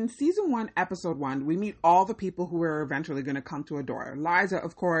 So in season 1, episode 1, we meet all the people who are eventually going to come to adore. Liza,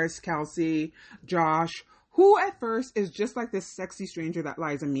 of course, Kelsey, Josh, who at first is just like this sexy stranger that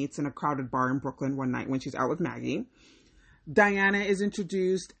Liza meets in a crowded bar in Brooklyn one night when she's out with Maggie. Diana is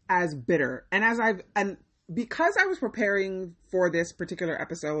introduced as Bitter. And because I was preparing for this particular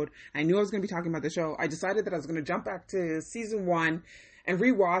episode, I knew I was going to be talking about the show, I decided that I was going to jump back to season 1 and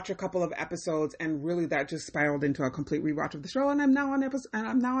rewatch a couple of episodes, and really that just spiraled into a complete rewatch of the show. And I'm now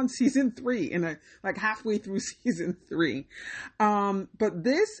on season 3, halfway through season 3. But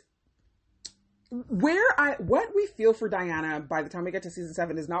this, what we feel for Diana by the time we get to season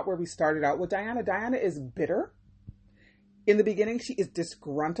 7 is not where we started out with Diana. Diana is bitter. In the beginning, she is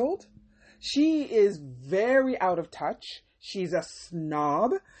disgruntled. She is very out of touch. She's a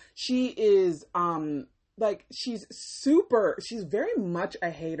snob. She is, she's very much a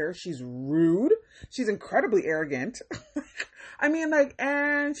hater. She's rude. She's incredibly arrogant.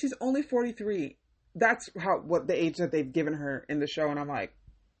 And she's only 43. That's what the age that they've given her in the show. And I'm like,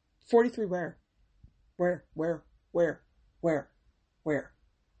 43 where? Where?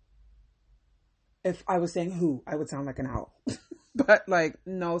 If I was saying who, I would sound like an owl. But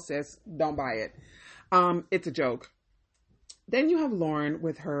no sis, don't buy it. It's a joke. Then you have Lauren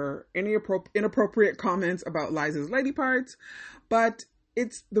with her inappropriate comments about Liza's lady parts. But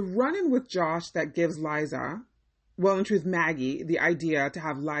it's the run-in with Josh that gives Liza, well, in truth, Maggie, the idea to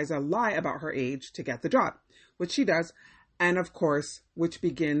have Liza lie about her age to get the job, which she does. And of course, which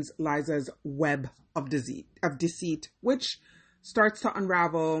begins Liza's web of deceit, which starts to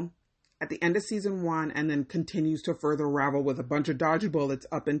unravel at the end of season 1 and then continues to further unravel with a bunch of dodgy bullets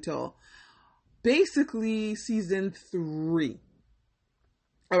up until basically season 3.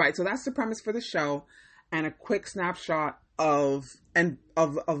 All right, so that's the premise for the show and a quick snapshot of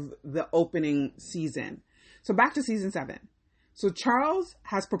the opening season. So back to season 7. So Charles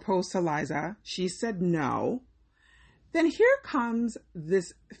has proposed to Liza. She said no. Then here comes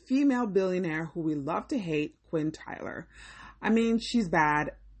this female billionaire who we love to hate, Quinn Tyler. I mean, she's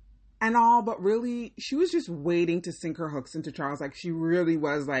bad and all, but really, she was just waiting to sink her hooks into Charles. She really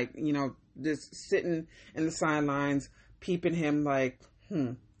was just sitting in the sidelines, peeping him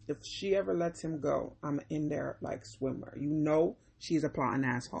if she ever lets him go, I'm in there like swimmer. She's a plotting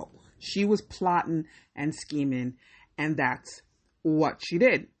asshole. She was plotting and scheming, and that's what she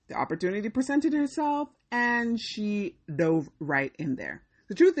did. The opportunity presented herself, and she dove right in there.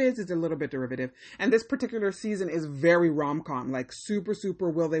 The truth is, it's a little bit derivative. And this particular season is very rom-com, super, super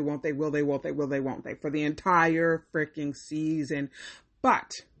will they, won't they, will they, won't they, will they, won't they, for the entire freaking season.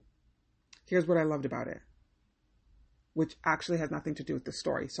 But here's what I loved about it, which actually has nothing to do with the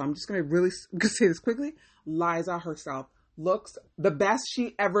story. So I'm just going to really say this quickly. Liza herself looks the best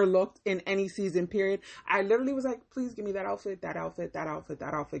she ever looked in any season period. I literally was like, please give me that outfit, that outfit, that outfit,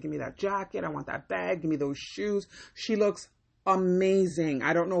 that outfit. Give me that jacket. I want that bag. Give me those shoes. She looks amazing.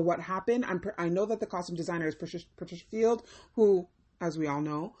 I don't know what happened. I know that the costume designer is Patricia Field, who, as we all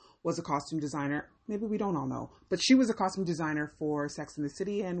know, was a costume designer. Maybe we don't all know, but she was a costume designer for Sex and the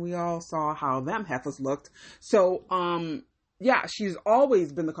City, and we all saw how them heifers looked. So, she's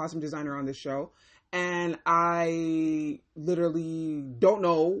always been the costume designer on this show, and I literally don't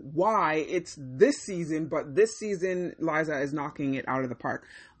know why it's this season, but this season, Liza is knocking it out of the park.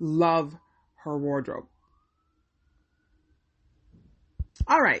 Love her wardrobe.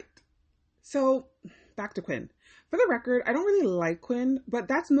 All right, so back to Quinn. For the record, I don't really like Quinn, but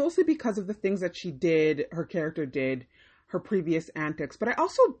that's mostly because of the things that she did, her character did, her previous antics, but I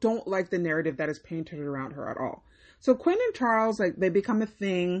also don't like the narrative that is painted around her at all. So Quinn and Charles, like, they become a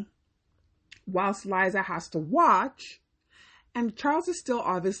thing whilst Liza has to watch. And Charles is still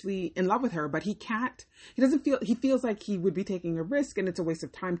obviously in love with her, but he feels like he would be taking a risk and it's a waste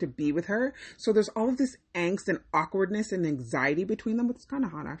of time to be with her. So there's all of this angst and awkwardness and anxiety between them, which is kind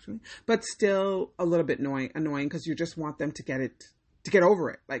of hot actually, but still a little bit annoying because you just want them to get over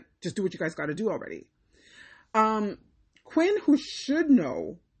it. Like, just do what you guys got to do already. Quinn, who should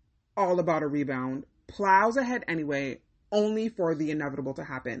know all about a rebound, plows ahead anyway, only for the inevitable to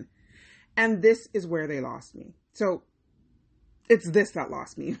happen. And this is where they lost me. So it's this that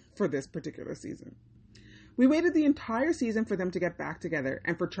lost me for this particular season. We waited the entire season for them to get back together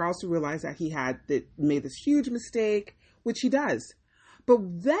and for Charles to realize that he had made this huge mistake, which he does. But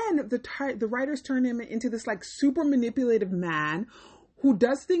then the writers turn him into this like super manipulative man who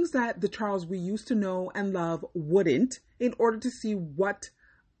does things that the Charles we used to know and love wouldn't, in order to see what,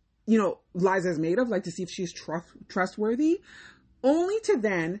 Liza is made of, like to see if she's trustworthy, only to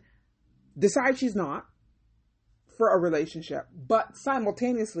then decide she's not for a relationship, but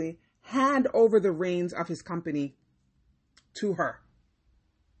simultaneously hand over the reins of his company to her.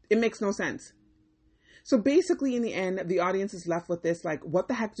 It makes no sense. So basically, in the end, the audience is left with this, like, what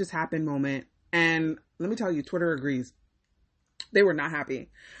the heck just happened moment. And let me tell you, Twitter agrees. They were not happy.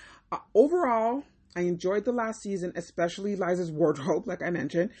 Overall, I enjoyed the last season, especially Liza's wardrobe, like I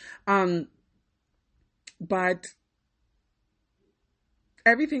mentioned. But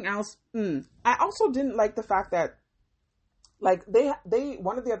everything else, I also didn't like the fact that, like, they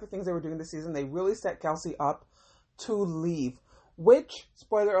one of the other things they were doing this season, they really set Kelsey up to leave, which,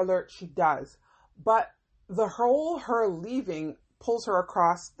 spoiler alert, she does. But her leaving pulls her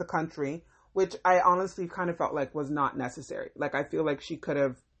across the country, which I honestly kind of felt like was not necessary. Like, I feel like she could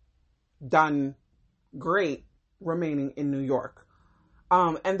have done great remaining in New York.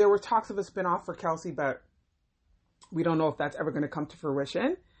 And there were talks of a spinoff for Kelsey, but we don't know if that's ever going to come to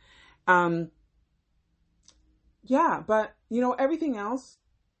fruition. Yeah, but, everything else,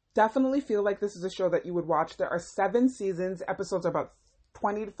 definitely feel like this is a show that you would watch. There are 7 seasons. Episodes are about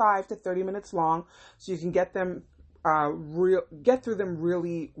 25 to 30 minutes long, so you can get through them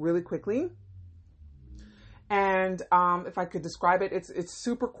really, really quickly. And if I could describe it, it's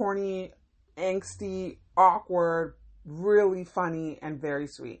super corny, angsty, awkward, really funny, and very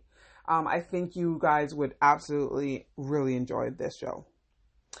sweet. I think you guys would absolutely really enjoy this show.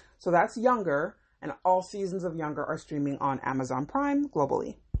 So that's Younger, and all seasons of Younger are streaming on Amazon Prime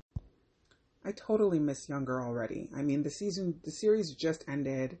globally. I totally miss Younger already. I mean, the series just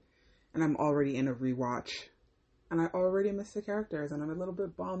ended, and I'm already in a rewatch. And I already miss the characters, and I'm a little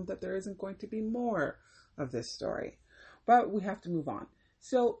bit bummed that there isn't going to be more of this story. But we have to move on.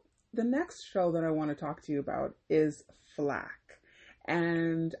 So the next show that I want to talk to you about is Flack.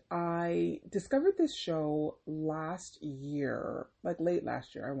 And I discovered this show last year, like late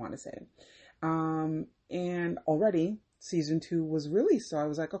last year, I want to say. And already season 2 was released. So I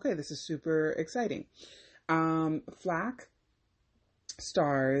was like, okay, this is super exciting. Flack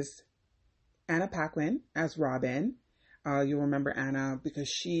stars Anna Paquin as Robin. You'll remember Anna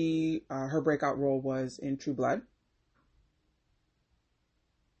because her breakout role was in True Blood.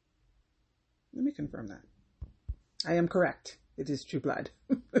 Let me confirm that. I am correct. It is True Blood.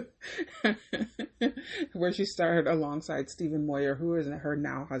 Where she starred alongside Stephen Moyer, who is her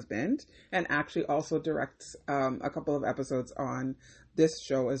now husband, and actually also directs a couple of episodes on this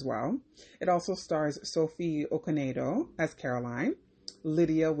show as well. It also stars Sophie Okonedo as Caroline,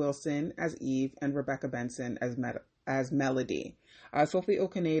 Lydia Wilson as Eve, and Rebecca Benson as Melody. Sophie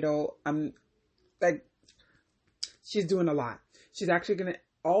Okonedo, she's doing a lot. She's actually going to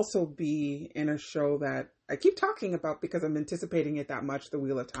also be in a show that I keep talking about because I'm anticipating it that much, The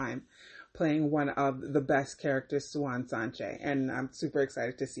Wheel of Time, playing one of the best characters, Suan Sanche. And I'm super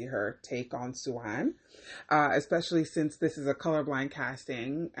excited to see her take on Suan, especially since this is a colorblind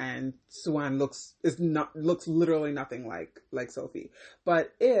casting and Suan looks literally nothing like Sophie.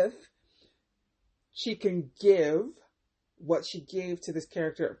 But if she can give what she gave to this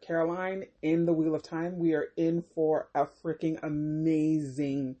character of Caroline in The Wheel of Time, we are in for a freaking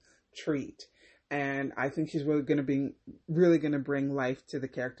amazing treat. And I think she's really going to bring life to the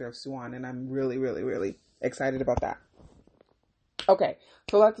character of Suan, and I'm really, really, really excited about that. Okay,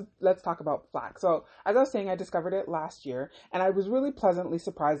 so let's talk about Flack. So as I was saying, I discovered it last year, and I was really pleasantly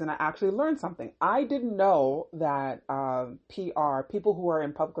surprised, and I actually learned something. I didn't know that PR, people who are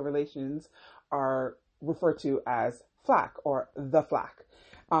in public relations, are referred to as Flack or the Flack.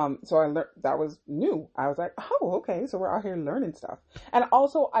 So I learned that was new. I was like, oh, okay. So we're out here learning stuff. And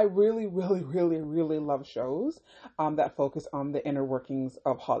also I really, really, really, really love shows, that focus on the inner workings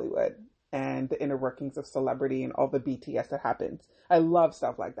of Hollywood and the inner workings of celebrity and all the BTS that happens. I love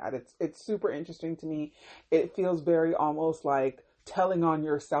stuff like that. It's super interesting to me. It feels very almost like telling on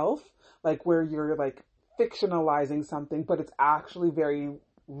yourself, like where you're like fictionalizing something, but it's actually very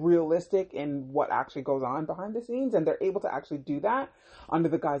realistic in what actually goes on behind the scenes, and they're able to actually do that under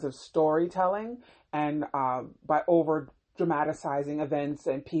the guise of storytelling and by over dramatizing events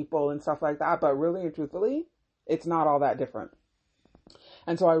and people and stuff like that. But really and truthfully, it's not all that different.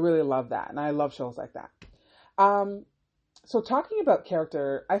 And so I really love that, and I love shows like that. So talking about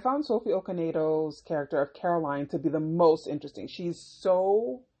character, I found Sophie Okonedo's character of Caroline to be the most interesting. She's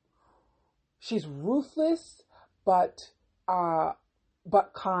ruthless, but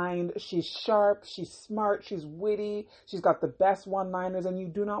kind. She's sharp. She's smart. She's witty. She's got the best one-liners, and you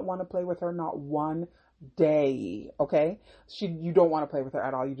do not want to play with her not one day. Okay, you don't want to play with her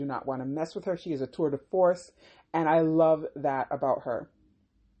at all. You do not want to mess with her. She is a tour de force, and I love that about her.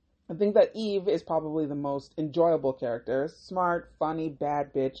 I think that Eve is probably the most enjoyable character. Smart, funny,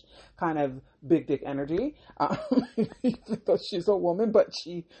 bad bitch, kind of big dick energy. Even though she's a woman, but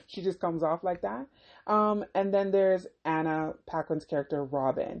she just comes off like that. And then there's Anna Paquin's character,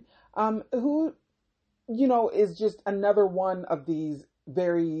 Robin, who, is just another one of these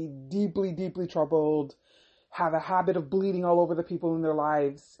very deeply, deeply troubled, have a habit of bleeding all over the people in their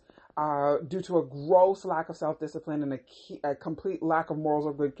lives, due to a gross lack of self-discipline and a complete lack of morals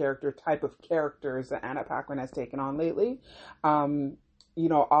or good character type of characters that Anna Paquin has taken on lately. A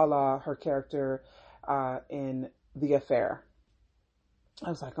la her character in The Affair. I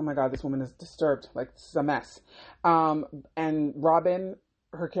was like, oh my God, this woman is disturbed. Like, this is a mess. And Robin,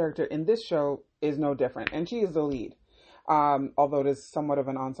 her character in this show, is no different. And she is the lead, although it is somewhat of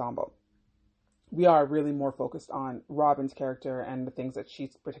an ensemble. We are really more focused on Robin's character and the things that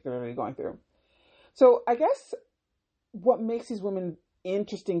she's particularly going through. So I guess what makes these women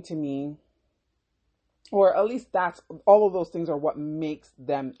interesting to me, or at least that's all of those things are what makes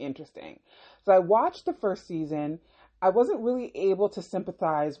them interesting. So I watched the first season. I wasn't really able to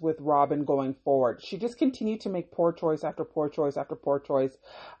sympathize with Robin going forward. She just continued to make poor choice after poor choice after poor choice,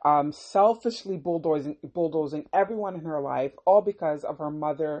 selfishly bulldozing everyone in her life, all because of her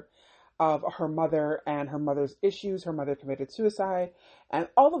mother and her mother's issues. Her mother committed suicide, and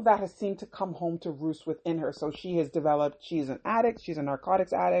all of that has seemed to come home to roost within her. So she's an addict, she's a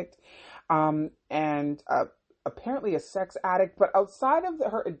narcotics addict, and apparently a sex addict. But outside of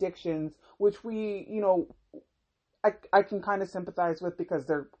her addictions, which I can kind of sympathize with because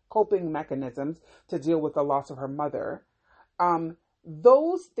they're coping mechanisms to deal with the loss of her mother,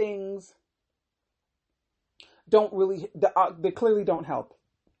 those things they clearly don't help.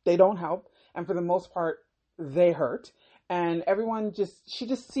 They don't help. And for the most part, they hurt. And she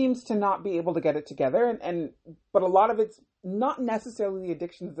just seems to not be able to get it together. But a lot of it's not necessarily the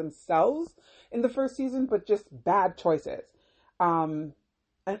addictions themselves in the first season, but just bad choices.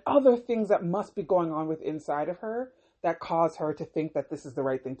 And other things that must be going on with inside of her that cause her to think that this is the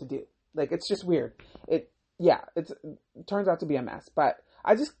right thing to do. Like, it's just weird. It turns out to be a mess. But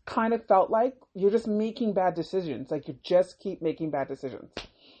I just kind of felt like you're just making bad decisions. Like, you just keep making bad decisions.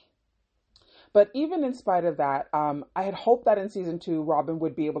 But even in spite of that, I had hoped that in season 2, Robin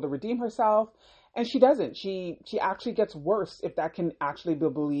would be able to redeem herself. And she doesn't. She actually gets worse, if that can actually be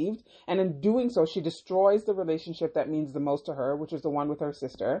believed. And in doing so, she destroys the relationship that means the most to her, which is the one with her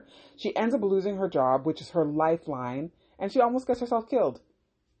sister. She ends up losing her job, which is her lifeline. And she almost gets herself killed.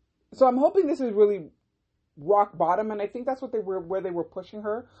 So I'm hoping this is really rock bottom. And I think that's where they were pushing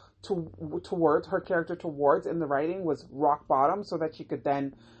her towards, her character towards in the writing, was rock bottom, so that she could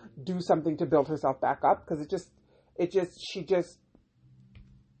then do something to build herself back up. Because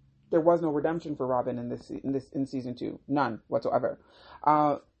there was no redemption for Robin in season 2, none whatsoever.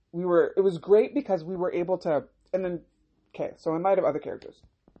 It was great because we were able to, so in light of other characters,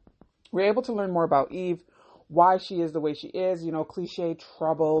 we're able to learn more about Eve, why she is the way she is, cliche,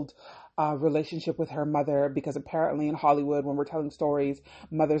 troubled relationship with her mother, because apparently in Hollywood, when we're telling stories,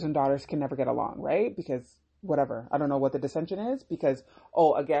 mothers and daughters can never get along, right? Because whatever. I don't know what the dissension is, because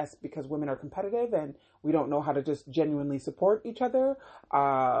women are competitive and we don't know how to just genuinely support each other.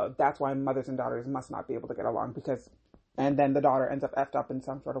 That's why mothers and daughters must not be able to get along, and then the daughter ends up effed up in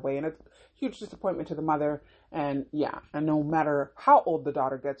some sort of way. And it's a huge disappointment to the mother. And no matter how old the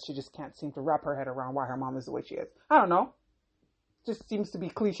daughter gets, she just can't seem to wrap her head around why her mom is the way she is. I don't know. Just seems to be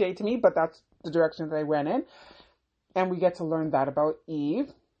cliche to me, but that's the direction that I went in. And we get to learn that about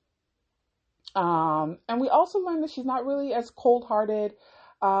Eve. And we also learned that she's not really as cold-hearted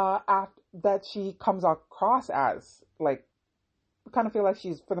that she comes across as. Like, I kind of feel like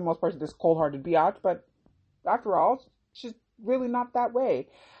she's, for the most part, this cold-hearted biatch, but after all, she's really not that way.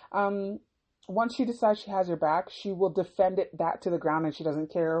 Once she decides she has your back, she will defend that to the ground, and she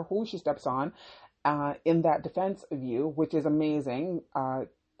doesn't care who she steps on in that defense of you, which is amazing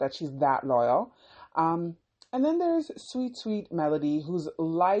that she's that loyal. And then there's sweet, sweet Melody, whose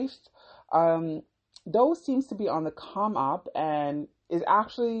life, though seems to be on the come up and is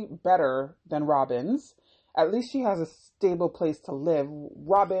actually better than Robin's. At least she has a stable place to live.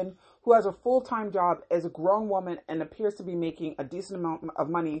 Robin, who has a full-time job as a grown woman and appears to be making a decent amount of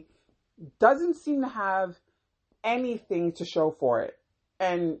money, doesn't seem to have anything to show for it.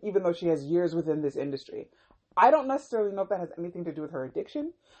 And even though she has years within this industry, I don't necessarily know if that has anything to do with her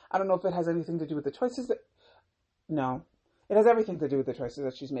addiction. I don't know if it has anything to do with the choices that... No, it has everything to do with the choices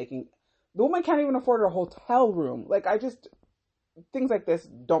that she's making. The woman can't even afford her hotel room. Like, things like this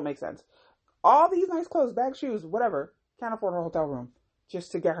don't make sense. All these nice clothes, bags, shoes, whatever, can't afford her hotel room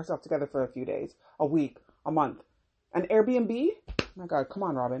just to get herself together for a few days, a week, a month. An Airbnb? Oh my God, come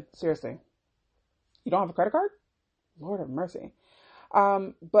on, Robin. Seriously. You don't have a credit card? Lord have mercy.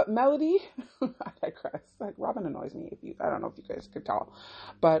 But Melody, I digress. Like, Robin annoys me. I don't know if you guys could tell,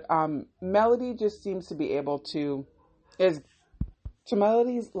 but Melody just seems to be able to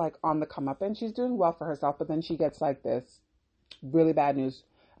Melody's like on the come up, and she's doing well for herself. But then she gets like this really bad news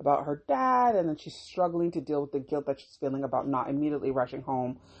about her dad, and then she's struggling to deal with the guilt that she's feeling about not immediately rushing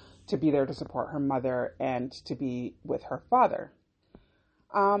home to be there to support her mother and to be with her father.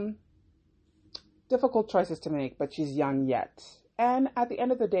 Difficult choices to make, but she's young yet. And at the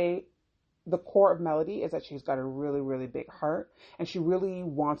end of the day, the core of Melody is that she's got a really, really big heart, and she really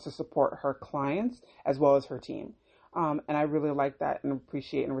wants to support her clients as well as her team. And I really like that and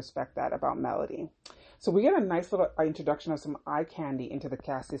appreciate and respect that about Melody. So we get a nice little introduction of some eye candy into the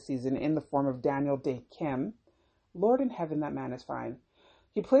cast this season in the form of Daniel Dae Kim. Lord in heaven, that man is fine.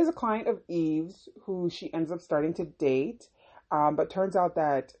 He plays a client of Eve's, who she ends up starting to date, but turns out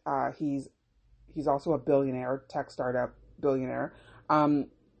that he's also a billionaire, tech startup billionaire,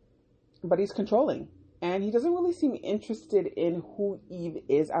 but he's controlling. And he doesn't really seem interested in who Eve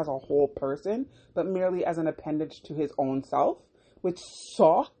is as a whole person, but merely as an appendage to his own self, which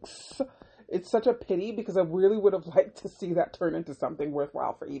sucks. It's such a pity because I really would have liked to see that turn into something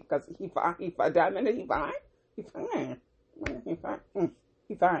worthwhile for Eve, because he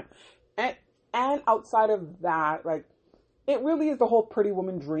fine. And outside of that, like, it really is the whole pretty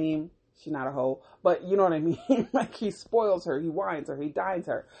woman dream. She's not a hoe, but you know what I mean? Like, he spoils her, he wines her, he dines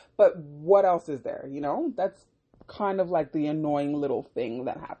her. But what else is there, you know? That's kind of like the annoying little thing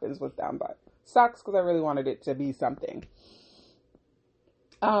that happens with them, but sucks because I really wanted it to be something.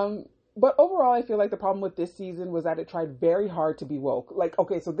 But overall, I feel like the problem with this season was that it tried very hard to be woke. Like,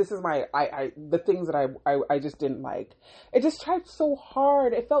 okay, so this is the things that I just didn't like. It just tried so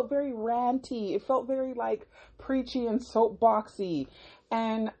hard. It felt very ranty. It felt very, like, preachy and soapboxy.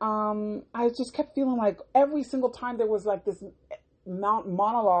 And I just kept feeling like every single time there was, like, this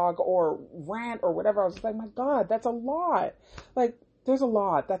monologue or rant or whatever, I was just like, my God, that's a lot. Like, there's a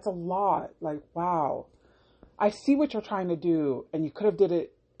lot. That's a lot. Like, wow. I see what you're trying to do, and you could have did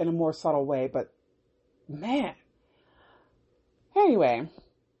it in a more subtle way, but man. Anyway,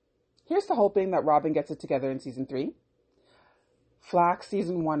 here's to hoping that Robin gets it together in season 3. Flax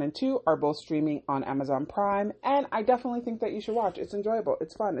season 1 and 2 are both streaming on Amazon Prime, and I definitely think that you should watch. It's enjoyable,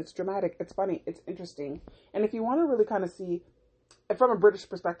 it's fun, it's dramatic, it's funny, it's interesting. And if you want to really kind of see, from a British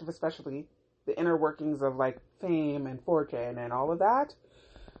perspective especially, the inner workings of, like, fame and fortune and all of that,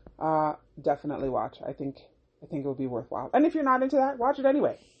 definitely watch. I think it will be worthwhile. And if you're not into that, watch it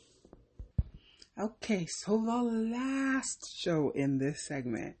anyway. Okay, so the last show in this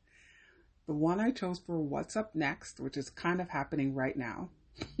segment, the one I chose for What's Up Next, which is kind of happening right now,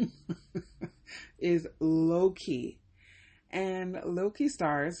 is Loki. And Loki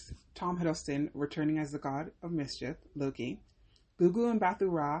stars Tom Hiddleston returning as the god of mischief, Loki, Gugu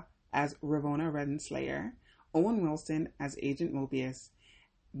Mbatha-Raw as Ravonna Renslayer, Owen Wilson as Agent Mobius,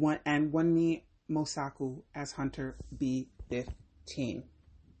 and Wunmi Mosaku as Hunter B-15.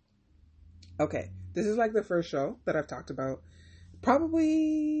 Okay, this is like the first show that I've talked about.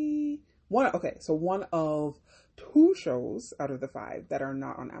 Probably one of 2 shows out of the 5 that are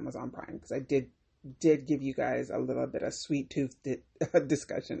not on Amazon Prime, because I did give you guys a little bit of sweet tooth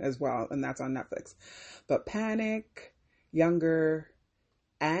discussion as well, and that's on Netflix. But Panic, Younger,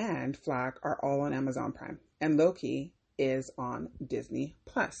 and Flack are all on Amazon Prime, and Loki is on Disney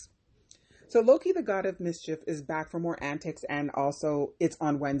Plus. So Loki, the God of Mischief, is back for more antics, and also it's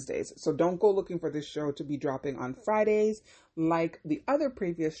on Wednesdays. So don't go looking for this show to be dropping on Fridays like the other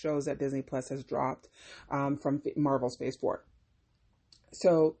previous shows that Disney Plus has dropped from Marvel's Phase 4.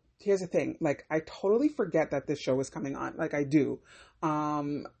 So here's the thing. Like, I totally forget that this show is coming on. Like, I do.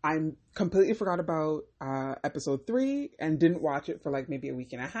 I completely forgot about episode 3 and didn't watch it for like maybe a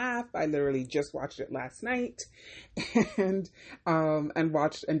week and a half. I literally just watched it last night and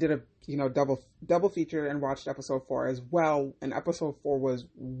watched and did a double feature and watched episode 4 as well. And episode 4 was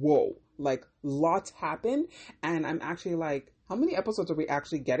whoa, like lots happened. And I'm actually like, how many episodes are we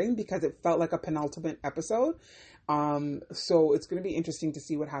actually getting? Because it felt like a penultimate episode. So it's going to be interesting to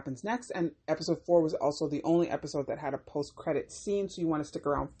see what happens next. And episode 4 was also the only episode that had a post-credit scene, so you want to stick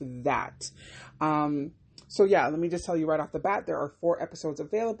around for that. So yeah, let me just tell you right off the bat, there are 4 episodes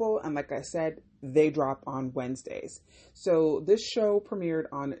available, and like I said, they drop on Wednesdays. So this show premiered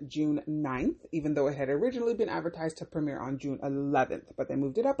on June 9th, even though it had originally been advertised to premiere on June 11th, but they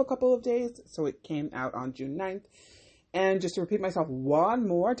moved it up a couple of days, so it came out on June 9th. And just to repeat myself one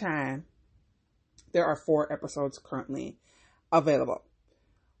more time, there are 4 episodes currently available.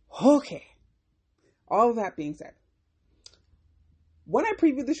 Okay. All of that being said, when I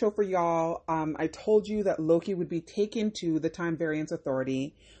previewed the show for y'all, I told you that Loki would be taken to the Time Variance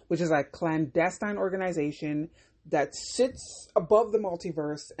Authority, which is a clandestine organization that sits above the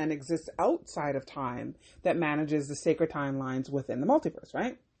multiverse and exists outside of time that manages the sacred timelines within the multiverse,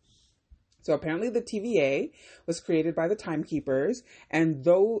 right? So apparently the TVA was created by the Timekeepers, and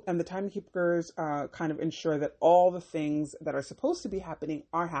the Timekeepers kind of ensure that all the things that are supposed to be happening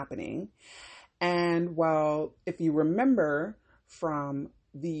are happening. And well, if you remember from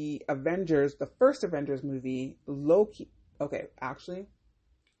the Avengers, the first Avengers movie, Loki. Okay, actually,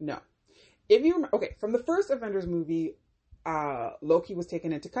 no. If you remember, from the first Avengers movie, Loki was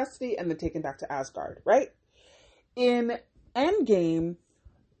taken into custody and then taken back to Asgard, right? In Endgame,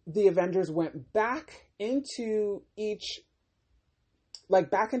 the Avengers went back into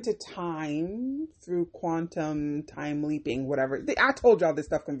back into time through quantum time leaping, whatever. I told y'all this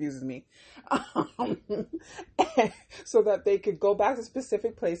stuff confuses me. So that they could go back to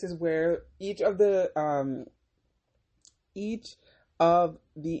specific places where each of the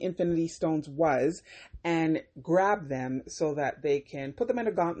Infinity Stones was, and grab them so that they can put them in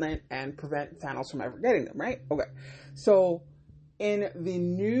a gauntlet and prevent Thanos from ever getting them, right? Okay. So in the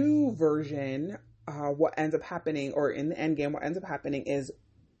new version, what ends up happening, or in the Endgame, what ends up happening is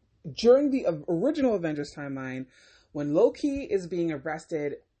during the original Avengers timeline, when Loki is being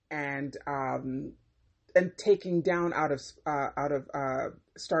arrested and taken down out of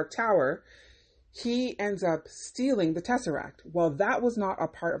Stark Tower, he ends up stealing the Tesseract. Well, that was not a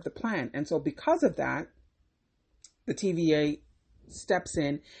part of the plan, and so because of that, the TVA steps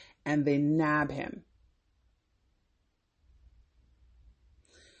in and they nab him.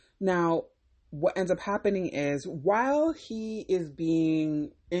 Now, what ends up happening is while he is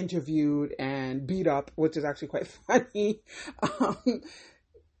being interviewed and beat up, which is actually quite funny,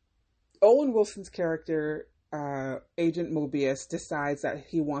 Owen Wilson's character, Agent Mobius, decides that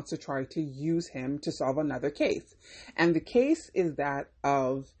he wants to try to use him to solve another case. And the case is that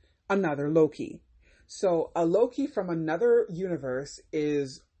of another Loki. So a Loki from another universe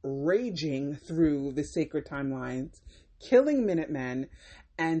is raging through the sacred timelines, killing Minutemen,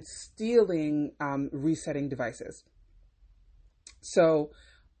 and stealing resetting devices. So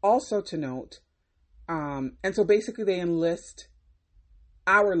also to note, and so basically they enlist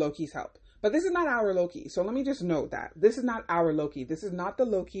our Loki's help. But this is not our Loki. So let me just note that. This is not our Loki. This is not the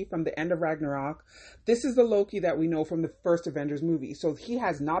Loki from the end of Ragnarok. This is the Loki that we know from the first Avengers movie. So he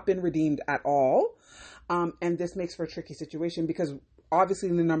has not been redeemed at all. And this makes for a tricky situation because obviously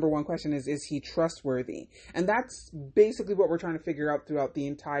the number one question is he trustworthy? And that's basically what we're trying to figure out throughout the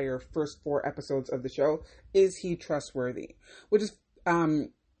entire first 4 episodes of the show. Is he trustworthy? Which is,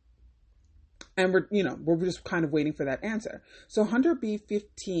 and we're just kind of waiting for that answer. So Hunter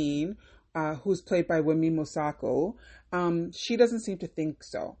B-15, who's played by Wunmi Mosaku, she doesn't seem to think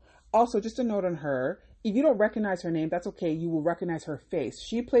so. Also, just a note on her, if you don't recognize her name, that's okay. You will recognize her face.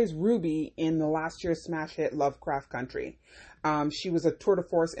 She plays Ruby in the last year's smash hit Lovecraft Country. She was a tour de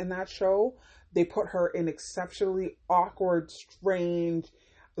force in that show. They put her in exceptionally awkward, strange,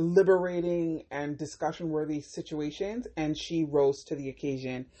 liberating, and discussion-worthy situations, and she rose to the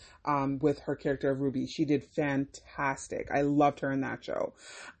occasion with her character of Ruby. She did fantastic. I loved her in that show.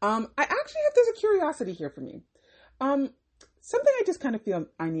 There's a curiosity here for me. Something I just kind of feel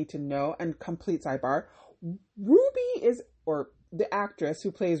I need to know, and complete sidebar. The actress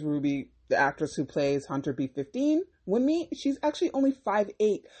who plays Ruby, the actress who plays Hunter B-15, Wunmi, she's actually only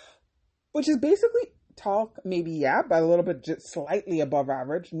 5'8". which is basically tall, maybe, yeah, but a little bit just slightly above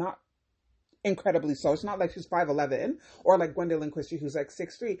average, not incredibly so. It's not like she's 5'11", or like Gwendolyn Christie, who's like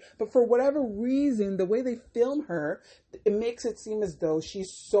 6'3". But for whatever reason, the way they film her, it makes it seem as though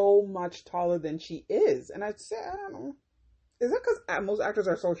she's so much taller than she is. And I'd say, I don't know. Is that because most actors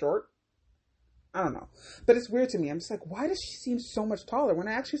are so short? I don't know. But it's weird to me. I'm just like, why does she seem so much taller? When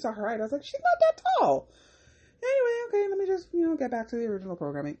I actually saw her height, I was like, she's not that tall. Anyway, okay, let me just, get back to the original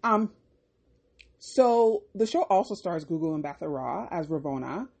programming. So the show also stars Gugu Mbatha Raw as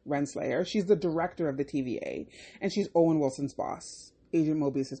Ravonna Renslayer. She's the director of the TVA, and she's Owen Wilson's boss, Agent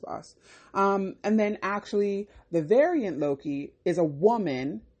Mobius's boss. And then actually the variant Loki is a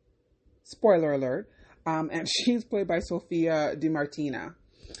woman, spoiler alert, and she's played by Sophia DiMartino,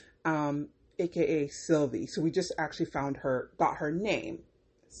 aka Sylvie. So we just actually got her name,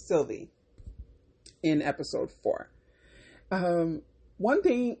 Sylvie, in episode 4. One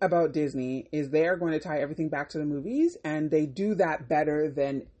thing about Disney is they are going to tie everything back to the movies, and they do that better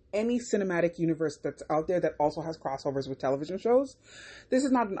than any cinematic universe that's out there that also has crossovers with television shows. This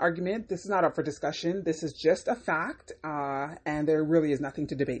is not an argument. This is not up for discussion. This is just a fact, and there really is nothing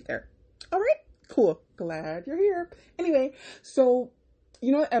to debate there. All right, cool. Glad you're here. Anyway, so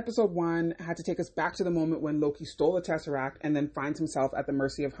episode 1 had to take us back to the moment when Loki stole the Tesseract and then finds himself at the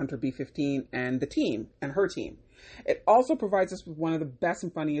mercy of Hunter B-15 and the team, and her team. It also provides us with one of the best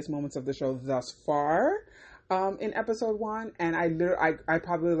and funniest moments of the show thus far, in episode 1, and I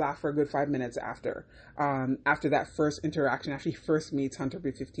probably laughed for a good 5 minutes after that first interaction, after he first meets Hunter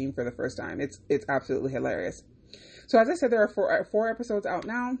B-15 for the first time. It's absolutely hilarious. So as I said, there are four episodes out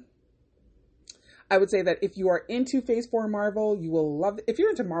now. I would say that if you are into Phase 4 Marvel, you will love it. If you're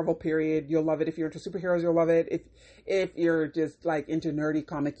into Marvel, period, you'll love it. If you're into superheroes, you'll love it. If you're just like into nerdy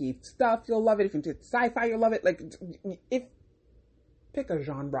comic-y stuff, you'll love it. If you're into sci-fi, you'll love it. Pick a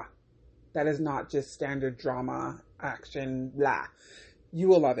genre that is not just standard drama, action, blah. You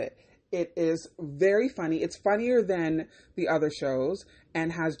will love it. It is very funny. It's funnier than the other shows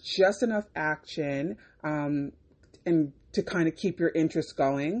and has just enough action, and to kind of keep your interest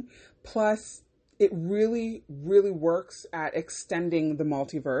going. Plus, it really, really works at extending the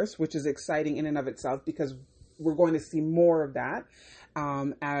multiverse, which is exciting in and of itself because we're going to see more of that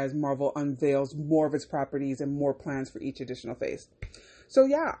as Marvel unveils more of its properties and more plans for each additional phase. So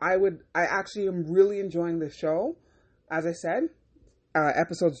yeah, I actually am really enjoying the show. As I said,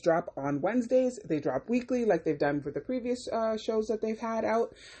 episodes drop on Wednesdays. They drop weekly like they've done for the previous shows that they've had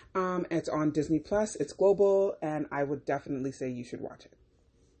out. It's on Disney Plus. It's global, and I would definitely say you should watch it.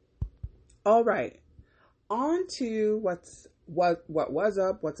 All right, on to what was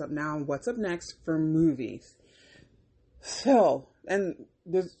up, what's up now, and what's up next for movies. So, and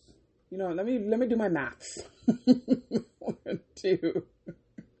there's, let me do my maths. 1, 2.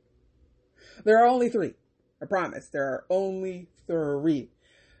 There are only 3. I promise. There are only 3.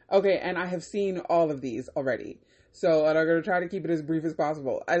 Okay, and I have seen all of these already. So, and I'm going to try to keep it as brief as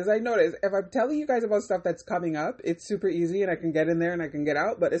possible. As I noticed, if I'm telling you guys about stuff that's coming up, it's super easy and I can get in there and I can get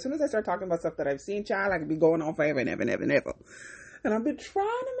out. But as soon as I start talking about stuff that I've seen, child, I can be going on forever and ever and ever and ever. And I've been trying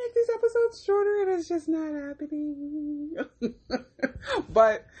to make these episodes shorter and it's just not happening.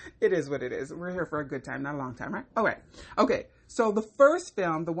 But it is what it is. We're here for a good time, not a long time, right? Okay. So the first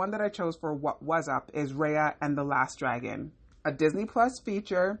film, the one that I chose for what was up, is Raya and the Last Dragon, a Disney Plus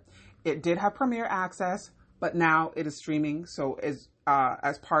feature. It did have premiere access, but now it is streaming, so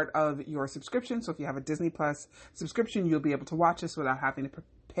as part of your subscription. So if you have a Disney Plus subscription, you'll be able to watch this without having to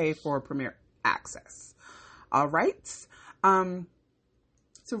pay for premiere access. All right.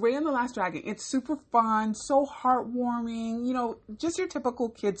 So Raya and the Last Dragon, it's super fun, so heartwarming, just your typical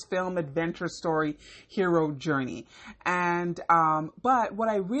kids film adventure story hero journey. And, but what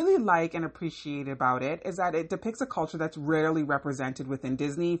I really like and appreciate about it is that it depicts a culture that's rarely represented within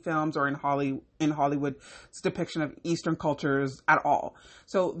Disney films or in Hollywood's depiction of Eastern cultures at all.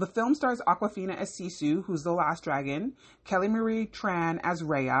 So the film stars Awkwafina as Sisu, who's the Last Dragon, Kelly Marie Tran as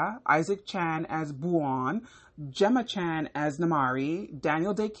Raya, Isaac Chan as Buon, Gemma Chan as Namari,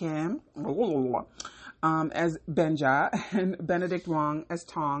 Daniel Day Kim as Benja, and Benedict Wong as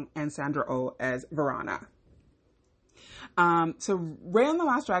Tong, and Sandra Oh as Varana. So Raya and the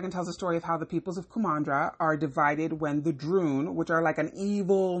Last Dragon tells the story of how the peoples of Kumandra are divided when the Droon, which are like an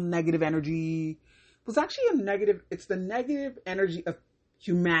evil, negative energy, was actually it's the negative energy of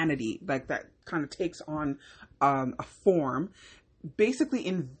humanity, like that kind of takes on a form, basically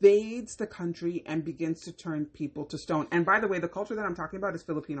invades the country and begins to turn people to stone. And by the way, the culture that I'm talking about is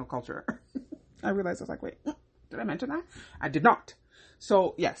Filipino culture. I realized, I was like, wait, did I mention that? I did not.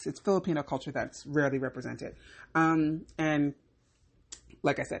 So yes, it's Filipino culture that's rarely represented. And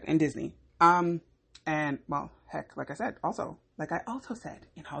like I said, in Disney. And well, heck, like I also said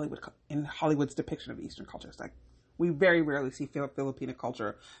in Hollywood's depiction of Eastern cultures, like we very rarely see Filipino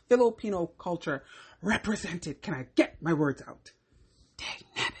culture represented. Can I get my words out? Dang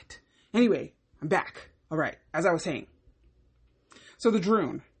nabbit. Anyway, I'm back. All right, as I was saying. So the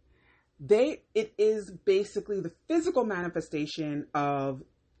Droon, it is basically the physical manifestation of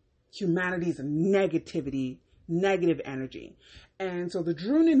humanity's negative energy. And so the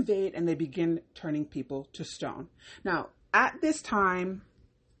Droon invade and they begin turning people to stone. Now, at this time,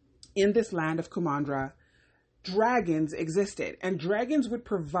 in this land of Kumandra, dragons existed, and dragons would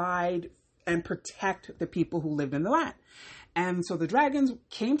provide and protect the people who lived in the land. And so the dragons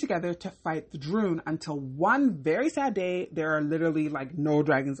came together to fight the Droon until one very sad day, there are literally like no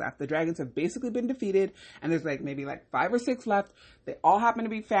dragons left. The dragons have basically been defeated, and there's like maybe like 5 or 6 left. They all happen to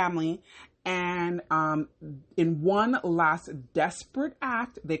be family. And in one last desperate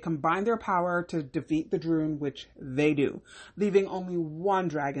act, they combine their power to defeat the Droon, which they do, leaving only one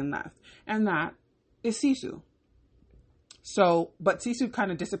dragon left. And that is Sisu. So, but Sisu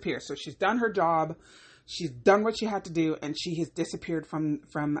kind of disappears. So she's done her job. She's done what she had to do, and she has disappeared from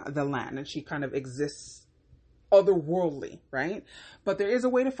the land, and she kind of exists otherworldly, right? But there is a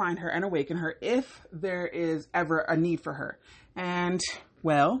way to find her and awaken her if there is ever a need for her. And,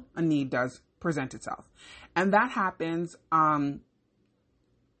 well, a need does present itself. And that happens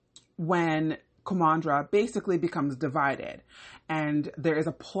when Kumandra basically becomes divided. And there is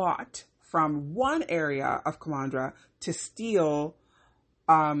a plot from one area of Kumandra to steal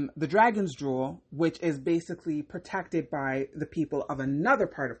the Dragon's Jewel, which is basically protected by the people of another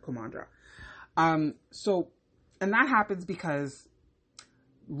part of Kumandra. And that happens because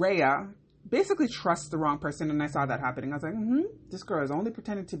Rhea basically trusts the wrong person, and I saw that happening. I was like, this girl is only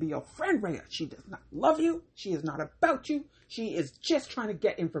pretending to be your friend, Rhea. She does not love you. She is not about you. She is just trying to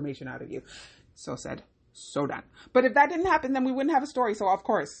get information out of you. So said, so done. But if that didn't happen, then we wouldn't have a story. So of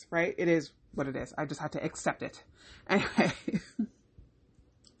course, right? It is what it is. I just had to accept it. Anyway,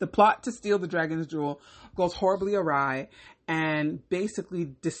 the plot to steal the Dragon's Jewel goes horribly awry and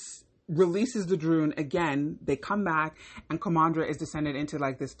basically releases the Droon again. They come back, and Kumandra is descended into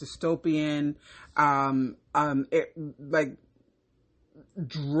like this dystopian,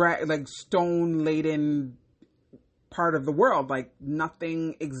 stone laden part of the world. Like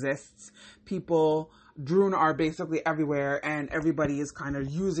nothing exists. Droon are basically everywhere, and everybody is kind of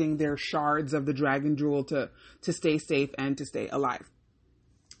using their shards of the Dragon Jewel to stay safe and to stay alive.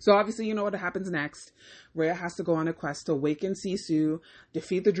 So obviously, you know what happens next. Rhea has to go on a quest to awaken Sisu,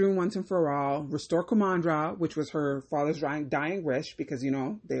 defeat the Droon once and for all, restore Kumandra, which was her father's dying wish, because, you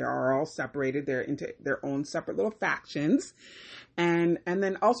know, they are all separated. They're into their own separate little factions. And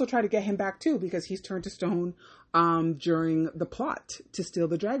then also try to get him back too, because he's turned to stone during the plot to steal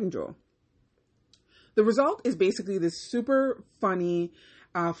the Dragon Jewel. The result is basically this super funny,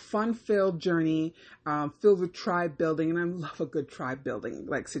 fun-filled journey, filled with tribe building, and I love a good tribe building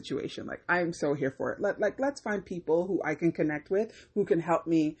like situation. Like I am so here for it. Let's find people who I can connect with, who can help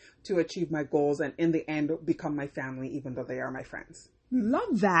me to achieve my goals, and in the end become my family, even though they are my friends.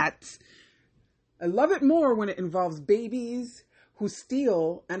 Love that. I love it more when it involves babies who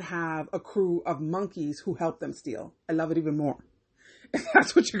steal and have a crew of monkeys who help them steal. I love it even more. And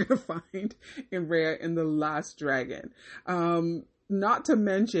that's what you're gonna find in Rhea in The Last Dragon. Not to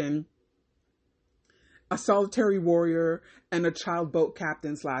mention a solitary warrior and a child boat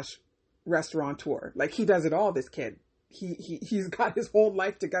captain / restaurateur. Like he does it all, this kid. He's got his whole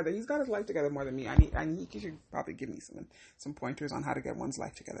life together. He's got his life together more than me. You should probably give me some pointers on how to get one's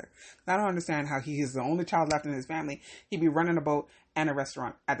life together. I don't understand how he is the only child left in his family. He'd be running a boat and a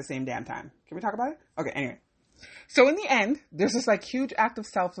restaurant at the same damn time. Can we talk about it? Okay, anyway. So in the end, there's this like huge act of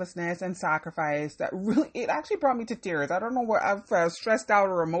selflessness and sacrifice that it actually brought me to tears. I don't know what I was stressed out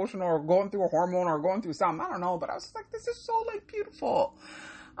or emotional or going through a hormone or going through something. I don't know, but I was just like, this is so like beautiful.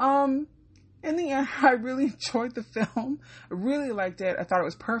 In the end, I really enjoyed the film. I really liked it. I thought it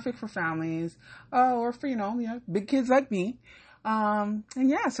was perfect for families, or for, big kids like me. And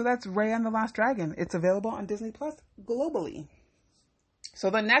yeah, so that's Raya and the Last Dragon. It's available on Disney Plus globally. So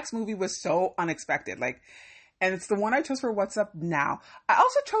the next movie was so unexpected. And it's the one I chose for What's Up Now. I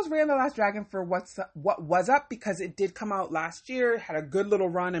also chose Raya and the Last Dragon for What Was Up because it did come out last year, had a good little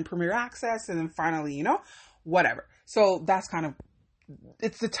run in Premiere Access, and then finally, whatever. So that's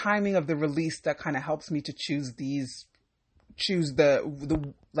it's the timing of the release that kind of helps me to choose the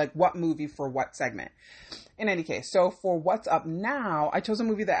what movie for what segment. In any case, so for What's Up Now, I chose a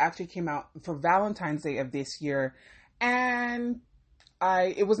movie that actually came out for Valentine's Day of this year, and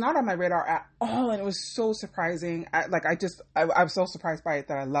it was not on my radar at all, and it was so surprising. I was so surprised by it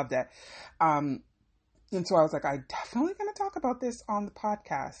that I loved it. And so I was like, I'm definitely going to talk about this on the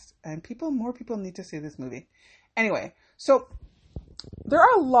podcast, and more people need to see this movie. Anyway, so there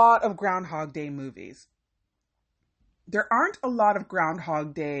are a lot of Groundhog Day movies. There aren't a lot of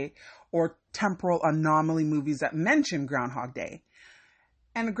Groundhog Day or temporal anomaly movies that mention Groundhog Day.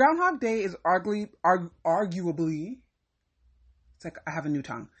 And Groundhog Day is arguably, it's like I have a new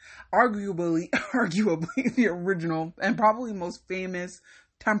tongue, arguably the original and probably most famous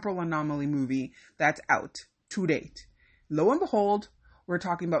temporal anomaly movie that's out to date. Lo and behold, we're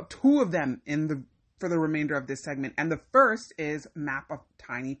talking about two of them for the remainder of this segment. And the first is Map of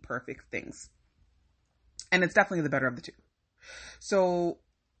Tiny Perfect Things. And it's definitely the better of the two. So,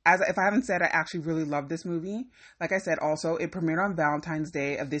 if I haven't said, I actually really love this movie. Like I said, also, it premiered on Valentine's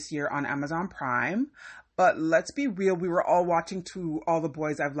Day of this year on Amazon Prime. But let's be real, we were all watching To All the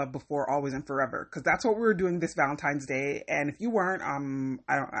Boys I've Loved Before, Always and Forever. Because that's what we were doing this Valentine's Day. And if you weren't,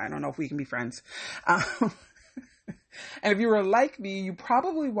 I don't know if we can be friends. And if you were like me, you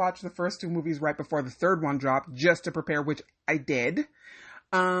probably watched the first two movies right before the third one dropped, just to prepare, which I did.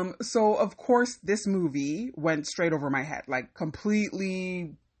 So of course this movie went straight over my head, like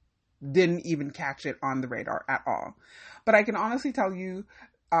completely didn't even catch it on the radar at all. But I can honestly tell you,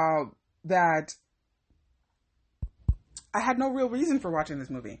 that I had no real reason for watching this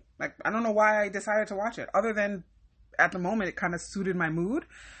movie. Like, I don't know why I decided to watch it, other than at the moment it kind of suited my mood.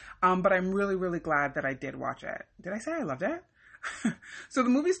 But I'm really, really glad that I did watch it. Did I say I loved it? So the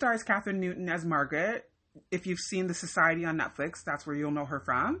movie stars Katherine Newton as Margaret. If you've seen The Society on Netflix, that's where you'll know her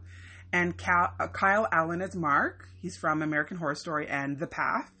from. And Kyle Allen as Mark. He's from American Horror Story and The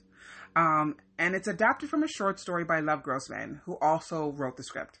Path. And it's adapted from a short story by Lev Grossman, who also wrote the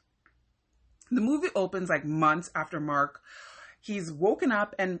script. The movie opens like months after Mark. He's woken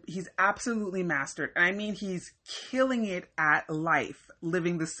up and he's absolutely mastered. And I mean, he's killing it at life,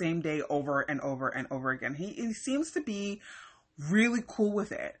 living the same day over and over and over again. He seems to be really cool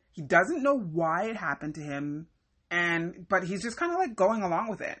with it. He doesn't know why it happened to him, but he's just kind of like going along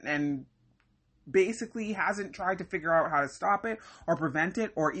with it, and basically hasn't tried to figure out how to stop it or prevent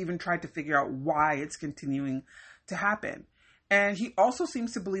it, or even tried to figure out why it's continuing to happen. And he also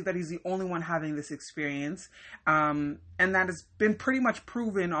seems to believe that he's the only one having this experience. And that has been pretty much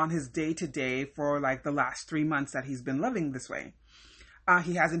proven on his day-to-day for like the last 3 months that he's been living this way.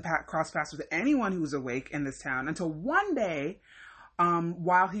 He hasn't crossed paths with anyone who's awake in this town until one day,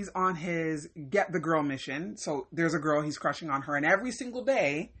 while he's on his get the girl mission. So there's a girl, he's crushing on her, and every single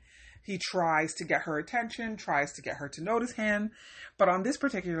day he tries to get her attention, tries to get her to notice him. But on this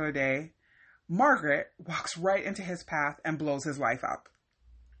particular day, Margaret walks right into his path and blows his life up.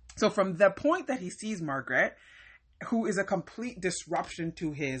 So from the point that he sees Margaret, who is a complete disruption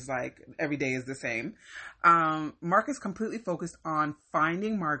to his, like, every day is the same, Mark is completely focused on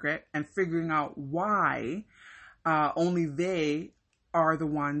finding Margaret and figuring out why only they are the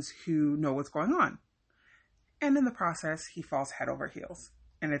ones who know what's going on. And in the process, he falls head over heels.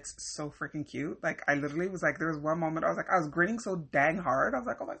 And it's so freaking cute. Like, I literally was like, there was one moment I was grinning so dang hard. I was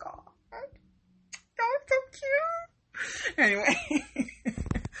like, oh my God. That was so cute. Anyway,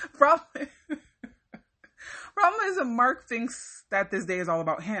 problem is that Mark thinks that this day is all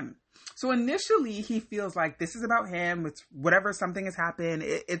about him. So initially he feels like this is about him. It's whatever, something has happened.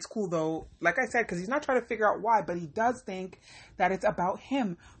 It's cool though. Like I said, because he's not trying to figure out why, but he does think that it's about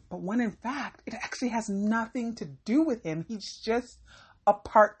him. But when in fact, it actually has nothing to do with him. He's just a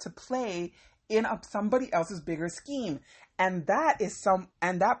part to play in somebody else's bigger scheme. And that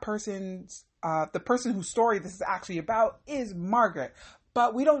person's, the person whose story this is actually about is Margaret.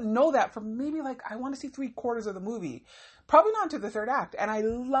 But we don't know that for maybe like, I want to see 3/4 of the movie. Probably not to the third act. And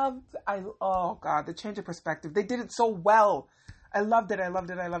oh God, the change of perspective. They did it so well. I loved it. I loved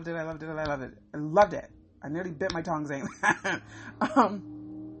it. I nearly bit my tongue saying that.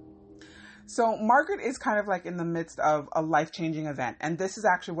 So Margaret is kind of like in the midst of a life-changing event. And this is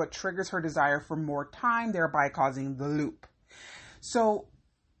actually what triggers her desire for more time, thereby causing the loop. So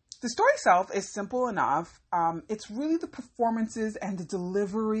the story itself is simple enough. It's really the performances and the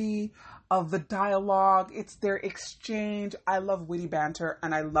delivery of the dialogue. It's their exchange. I love witty banter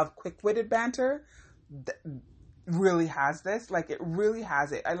and I love quick-witted banter. Really has this. Like, it really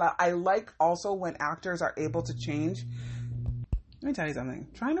has it. I like also when actors are able to change. Let me tell you something.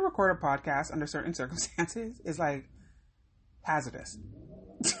 Trying to record a podcast under certain circumstances is like hazardous.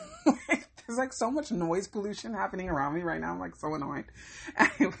 There's like so much noise pollution happening around me right now. I'm like so annoyed.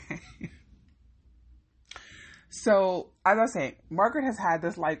 Anyway. So, as I was saying, Margaret has had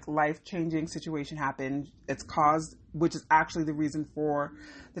this like life-changing situation happen. It's caused which is actually the reason for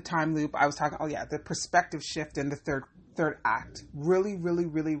the time loop. I was talking, the perspective shift in the third act. Really, really,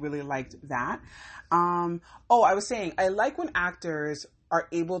 really, really liked that. I was saying, I like when actors are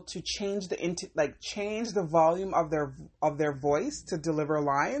able to change the volume of their voice to deliver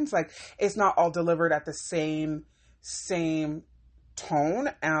lines. Like, it's not all delivered at the same tone,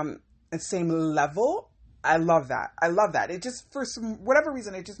 and same level. I love that. It just, for some whatever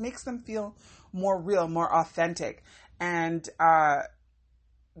reason, it just makes them feel more real, more authentic. And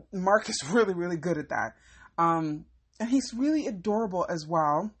Mark is really, really good at that. And he's really adorable as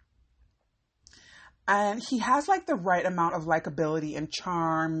well. And he has like the right amount of likability and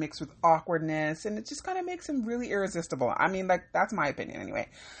charm mixed with awkwardness. And it just kind of makes him really irresistible. I mean, like, that's my opinion anyway.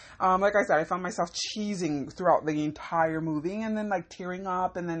 Like I said, I found myself cheesing throughout the entire movie, and then like tearing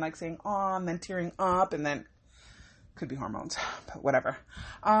up, and then like saying, "oh," and then tearing up, and then could be hormones, but whatever.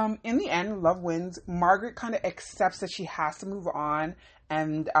 In the end, love wins. Margaret kind of accepts that she has to move on,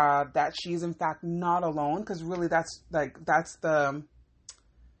 and that she's in fact not alone, because really that's the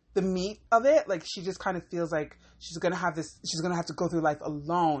meat of it. Like, she just kind of feels like she's gonna have to go through life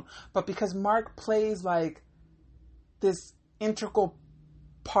alone. But because Mark plays like this integral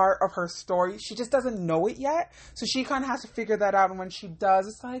part of her story, she just doesn't know it yet. So she kind of has to figure that out. And when she does,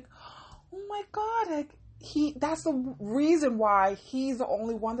 it's like, oh my God, like, that's the reason why he's the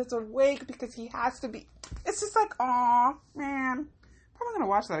only one that's awake, because he has to be. It's just like, aw, man. Probably gonna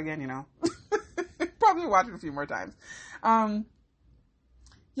watch that again, you know. Probably watch it a few more times.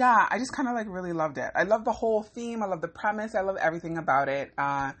 Yeah, I just kind of like really loved it. I love the whole theme. I love the premise. I love everything about it.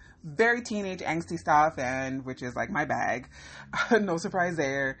 Very teenage angsty stuff, and which is like my bag. No surprise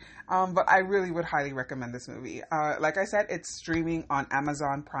there. But I really would highly recommend this movie. Like I said, it's streaming on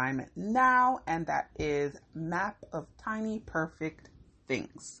Amazon Prime now, and that is Map of Tiny Perfect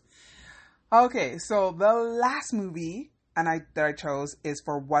Things. Okay, so the last movie that I chose is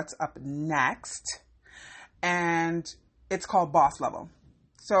for What's Up Next, and it's called Boss Level.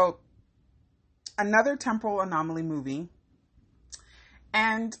 So, another temporal anomaly movie.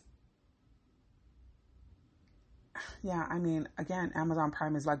 And, yeah, I mean, again, Amazon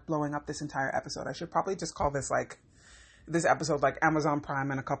Prime is like blowing up this entire episode. I should probably just call this episode like Amazon Prime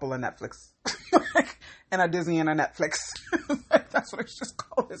and a couple of Netflix. And a Disney and a Netflix. That's what I should just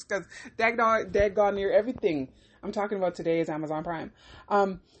call this, because daggone near everything I'm talking about today is Amazon Prime.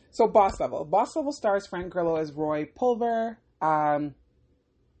 So, Boss Level. Boss Level stars Frank Grillo as Roy Pulver.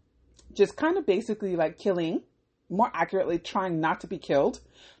 Just kind of basically like killing, more accurately trying not to be killed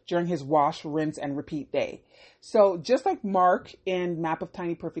during his wash, rinse, and repeat day. So just like Mark in Map of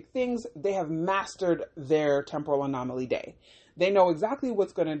Tiny Perfect Things, they have mastered their temporal anomaly day. They know exactly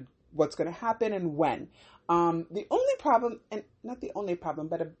what's gonna happen and when. The only problem, and not the only problem,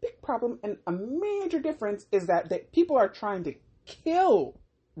 but a big problem and a major difference, is that people are trying to kill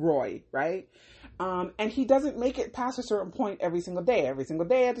Roy, right? And he doesn't make it past a certain point every single day. Every single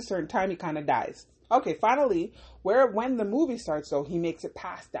day at a certain time, he kind of dies. Okay, finally, when the movie starts, though, he makes it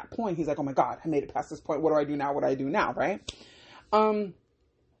past that point. He's like, oh my God, I made it past this point. What do I do now? What do I do now, right?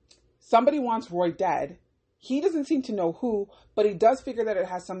 Somebody wants Roy dead. He doesn't seem to know who, but he does figure that it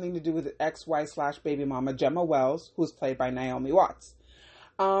has something to do with ex-wife/baby mama Gemma Wells, who's played by Naomi Watts.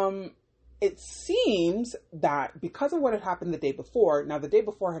 It seems that because of what had happened the day before, now the day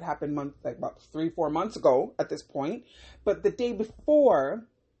before had happened about 3-4 months ago at this point, but the day before,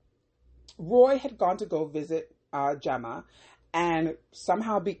 Roy had gone to go visit Gemma, and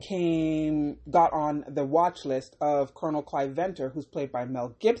somehow got on the watch list of Colonel Clive Venter, who's played by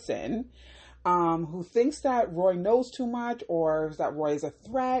Mel Gibson, who thinks that Roy knows too much, or that Roy is a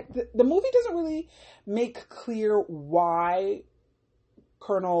threat. The movie doesn't really make clear why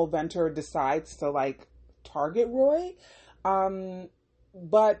Colonel Venter decides to like target Roy.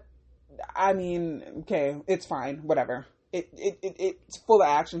 But I mean, okay, it's fine, whatever. It's full of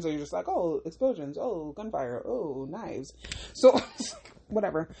action, so you're just like, oh, explosions, oh, gunfire, oh, knives. So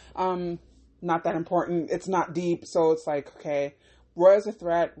whatever. Not that important. It's not deep, so it's like, okay, Roy is a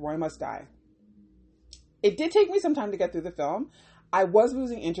threat, Roy must die. It did take me some time to get through the film. I was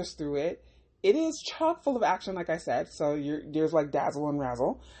losing interest through it. It is chock full of action, like I said, so there's like dazzle and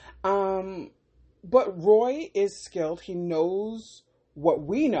razzle. But Roy is skilled. He knows what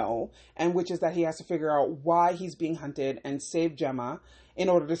we know, and which is that he has to figure out why he's being hunted and save Gemma in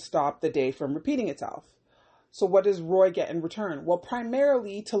order to stop the day from repeating itself. So what does Roy get in return? Well,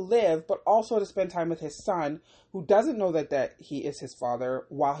 primarily to live, but also to spend time with his son, who doesn't know that he is his father,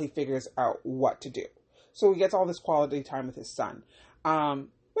 while he figures out what to do. So he gets all this quality time with his son.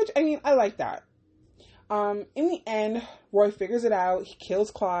 Which, I mean, I like that. In the end, Roy figures it out. He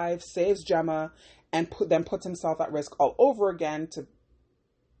kills Clive, saves Gemma, and puts himself at risk all over again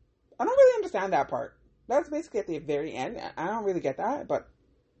I don't really understand that part. That's basically at the very end. I don't really get that, but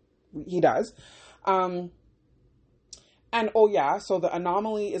he does. And oh yeah, so the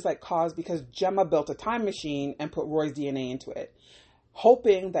anomaly is like caused because Gemma built a time machine and put Roy's DNA into it,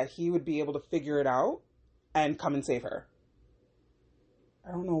 hoping that he would be able to figure it out and come and save her.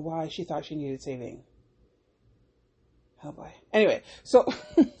 I don't know why she thought she needed saving. Oh boy. Anyway, so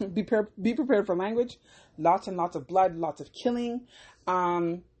be prepared for language. Lots and lots of blood, lots of killing.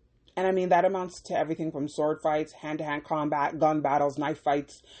 And I mean, that amounts to everything from sword fights, hand-to-hand combat, gun battles, knife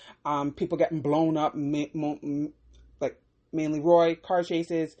fights, people getting blown up, like mainly Roy, car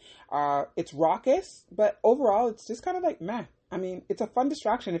chases. It's raucous, but overall, it's just kind of like meh. I mean, it's a fun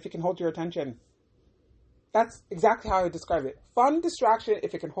distraction if you can hold your attention. That's exactly how I would describe it. Fun distraction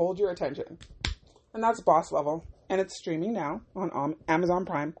if it can hold your attention. And that's Boss Level. And it's streaming now on Amazon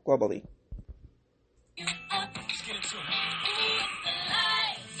Prime globally.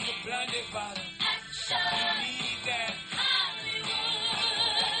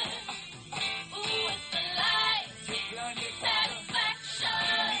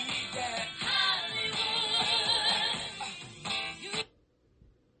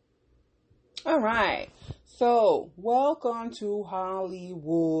 All right. So, welcome to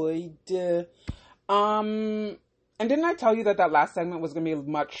Hollywood. And didn't I tell you that last segment was going to be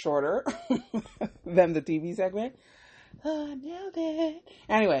much shorter than the TV segment? I nailed it.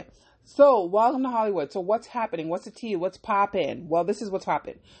 Anyway, so welcome to Hollywood. So what's happening? What's the tea? What's poppin'? Well, this is what's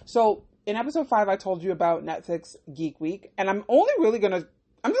poppin'. So in episode 5, I told you about Netflix Geek Week, and I'm just going to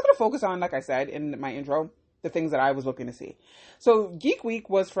focus on, like I said in my intro, the things that I was looking to see. So Geek Week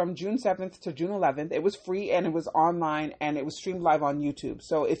was from June 7th to June 11th. It was free and it was online and it was streamed live on YouTube.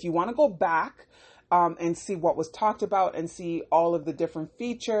 So if you want to go back and see what was talked about and see all of the different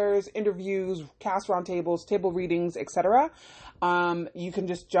features, interviews, cast roundtables, table readings, etc., you can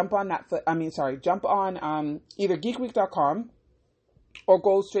just jump on either geekweek.com or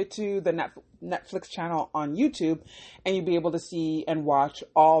go straight to the Netflix channel on YouTube, and you'll be able to see and watch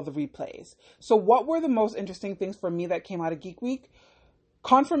all the replays. So what were the most interesting things for me that came out of Geek Week?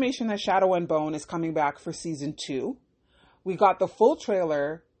 Confirmation that Shadow and Bone is coming back for season 2. We got the full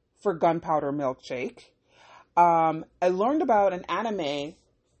trailer for Gunpowder Milkshake. I learned about an anime,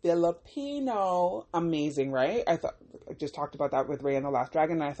 Filipino, amazing, right? I just talked about that with Ray and the Last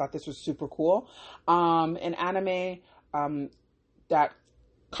Dragon, and I thought this was super cool. An anime that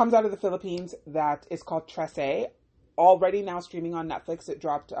comes out of the Philippines that is called Trese, already now streaming on Netflix. It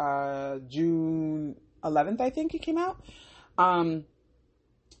dropped June 11th, I think it came out.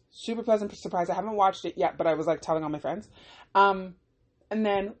 Super pleasant surprise. I haven't watched it yet, but I was like telling all my friends. And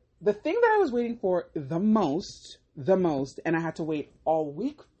then the thing that I was waiting for the most, and I had to wait all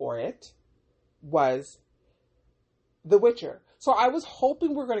week for it, was The Witcher. So I was hoping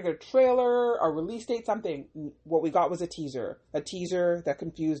we were going to get a trailer, a release date, something. What we got was a teaser that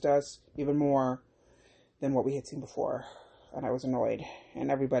confused us even more than what we had seen before. And I was annoyed. And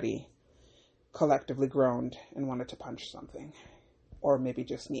everybody collectively groaned and wanted to punch something. Or maybe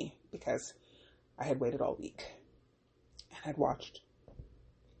just me, because I had waited all week. And I'd watched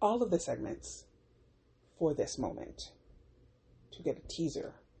all of the segments for this moment to get a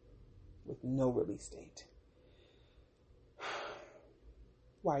teaser with no release date.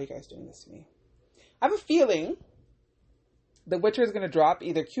 Why are you guys doing this to me? I have a feeling The Witcher is going to drop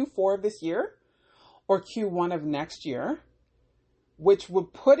either Q4 of this year or Q1 of next year, which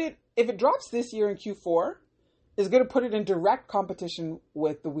would put it, if it drops this year in Q4, is going to put it in direct competition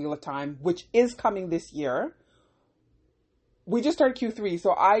with The Wheel of Time, which is coming this year. We just started Q3,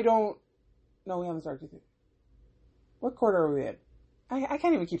 so no, we haven't started Q3. What quarter are we in? I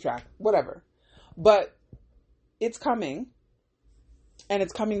can't even keep track. Whatever. But it's coming, and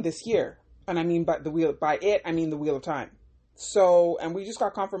it's coming this year. And I mean, I mean The Wheel of Time. So, and we just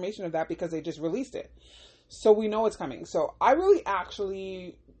got confirmation of that because they just released it. So we know it's coming. So I really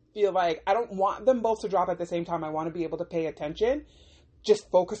actually feel like I don't want them both to drop at the same time. I want to be able to pay attention.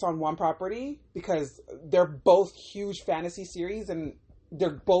 Just focus on one property because they're both huge fantasy series and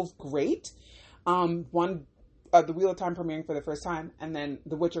they're both great. One, The Wheel of Time premiering for the first time, and then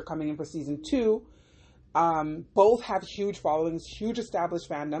The Witcher coming in for season 2. Both have huge followings, huge established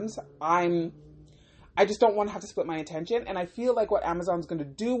fandoms. I just don't want to have to split my attention, and I feel like what Amazon's going to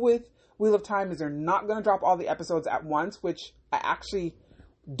do with Wheel of Time is they're not going to drop all the episodes at once, which I actually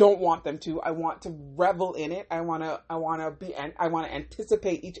don't want them to. I want to revel in it. I want to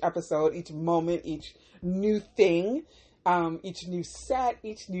anticipate each episode, each moment, each new thing, each new set,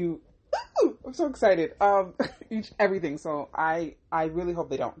 each new. Ooh, I'm so excited. Everything. So I really hope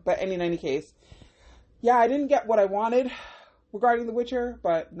they don't. But in any case, yeah, I didn't get what I wanted regarding The Witcher,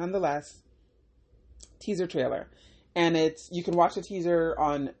 but nonetheless, teaser trailer. And you can watch the teaser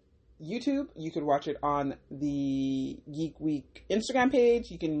on YouTube. You could watch it on the Geek Week Instagram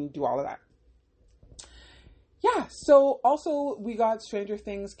page. You can do all of that. Yeah, so also we got Stranger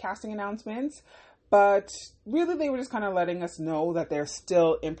Things casting announcements, but really they were just kind of letting us know that they're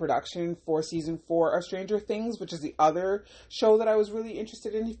still in production for season 4 of Stranger Things, which is the other show that I was really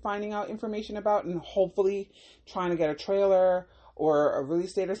interested in finding out information about and hopefully trying to get a trailer or a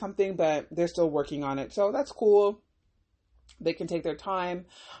release date or something, but they're still working on it. So that's cool. They can take their time.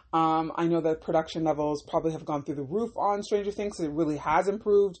 I know that production levels probably have gone through the roof on Stranger Things. So it really has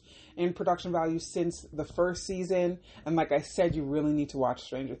improved in production value since the first season. And like I said, you really need to watch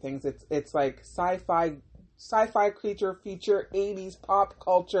Stranger Things. It's like sci-fi creature feature, 80s pop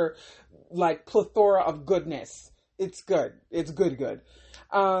culture, like plethora of goodness. It's good. It's good.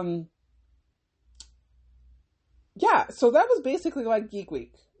 Yeah, so that was basically like Geek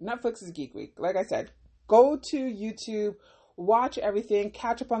Week. Netflix's Geek Week. Like I said, go to YouTube, watch everything,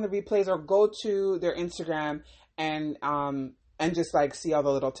 catch up on the replays, or go to their Instagram and just like see all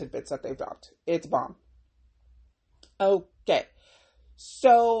the little tidbits that they've dropped. It's bomb. Okay.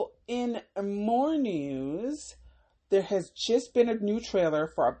 So in more news, there has just been a new trailer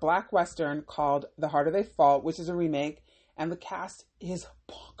for a Black Western called The Harder They Fall, which is a remake, and the cast is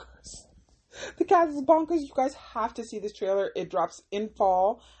bonkers. The cast is bonkers. You guys have to see this trailer. It drops in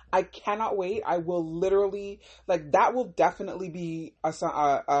fall. I cannot wait. I will literally, like, that will definitely be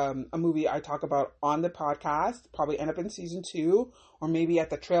a movie I talk about on the podcast. Probably end up in season 2 or maybe at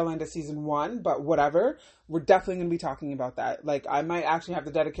the tail end of season 1, but whatever. We're definitely going to be talking about that. Like, I might actually have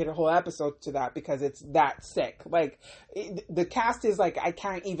to dedicate a whole episode to that because it's that sick. Like, the cast is like, I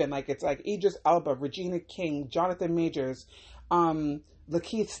can't even, like, it's like Idris Elba, Regina King, Jonathan Majors,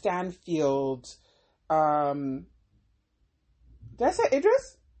 Lakeith Stanfield, did I say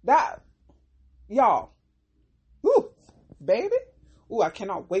Idris? That, y'all, ooh, baby, ooh, I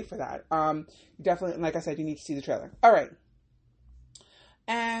cannot wait for that. Definitely, like I said, you need to see the trailer. All right.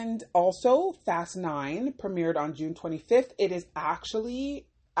 And also, Fast 9 premiered on June 25th. It is actually,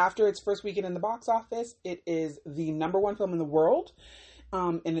 after its first weekend in the box office, it is the #1 film in the world.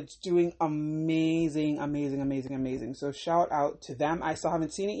 And it's doing amazing. So shout out to them. I still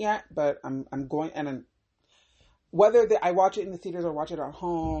haven't seen it yet, but I'm going, and whether I watch it in the theaters or watch it at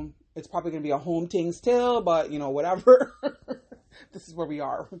home, it's probably going to be a home thing still, but you know, whatever. This is where we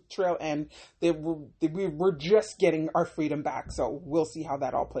are. Trail end. We're just getting our freedom back. So we'll see how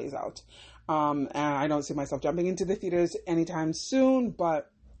that all plays out. And I don't see myself jumping into the theaters anytime soon, but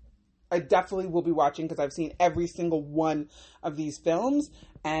I definitely will be watching because I've seen every single one of these films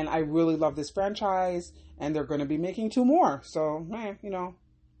and I really love this franchise and they're going to be making 2 more. So, you know,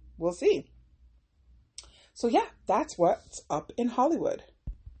 we'll see. So yeah, that's what's up in Hollywood.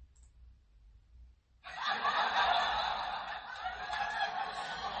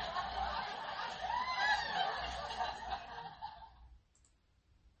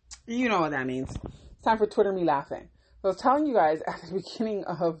 You know what that means. It's time for Twitter Me Laughing. So I was telling you guys at the beginning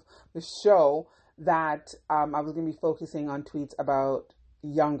of the show that I was going to be focusing on tweets about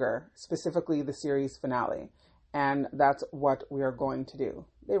Younger, specifically the series finale. And that's what we are going to do.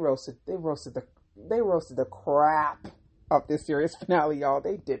 They roasted the crap of this series finale, y'all.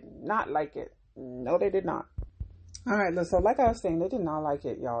 They did not like it. No, they did not. All right, so like I was saying, they did not like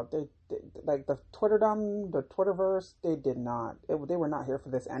it, y'all. They like the Twitterdom, the Twitterverse, they did not. They were not here for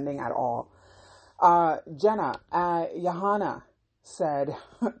this ending at all. Jenna, Johanna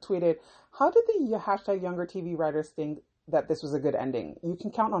tweeted, how did the hashtag Younger TV writers think that this was a good ending? You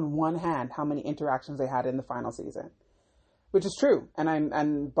can count on one hand how many interactions they had in the final season. Which is true.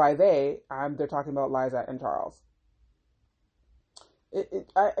 And by they're talking about Liza and Charles.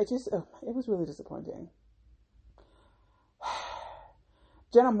 It was really disappointing.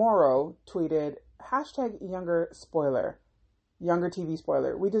 Jenna Morrow tweeted, hashtag Younger TV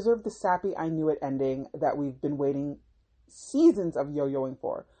spoiler. We deserve the sappy I knew it ending that we've been waiting seasons of yo-yoing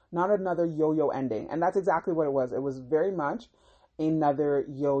for. Not another yo-yo ending. And that's exactly what it was. It was very much another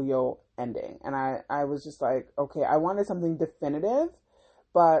yo-yo ending. And I was just like, okay, I wanted something definitive,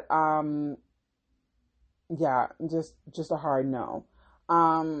 but yeah, just a hard no.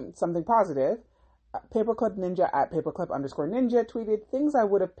 Something positive. Paperclip Ninja at paperclip_ninja tweeted, things I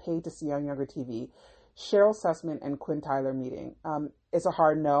would have paid to see on Younger TV. Cheryl Sussman and Quinn Tyler meeting. It's a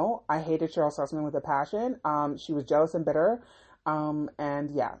hard no. I hated Cheryl Sussman with a passion. She was jealous and bitter.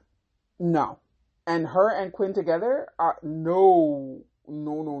 And yeah, no. And her and Quinn together, no.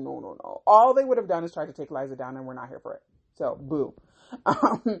 All they would have done is try to take Liza down and we're not here for it. So, boo.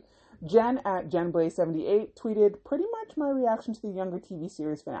 Jen at JenBlaze78 tweeted pretty much my reaction to the Younger TV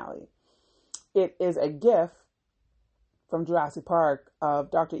series finale. It is a gif from Jurassic Park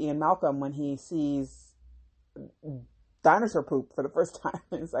of Dr. Ian Malcolm when he sees dinosaur poop for the first time.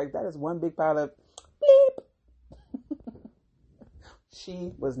 It's like, that is one big pile of bleep.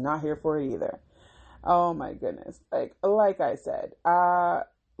 She was not here for it either. Oh my goodness. Like I said,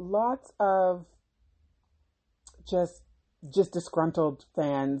 lots of just disgruntled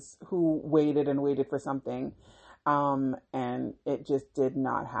fans who waited and waited for something. And it just did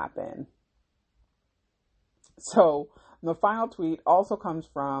not happen. So the final tweet also comes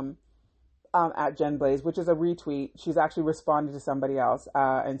from at Jen Blaze, which is a retweet. She's actually responded to somebody else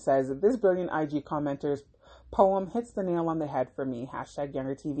and says, this brilliant IG commenter's poem hits the nail on the head for me. Hashtag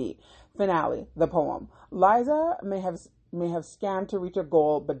Younger TV. Finale, the poem. Liza may have scammed to reach a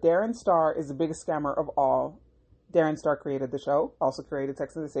goal, but Darren Star is the biggest scammer of all. Darren Star created the show, also created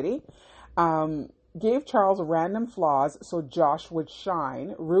Sex and the City. Gave Charles random flaws so Josh would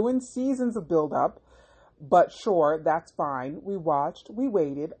shine. Ruined seasons of build-up. But sure, that's fine. We watched, we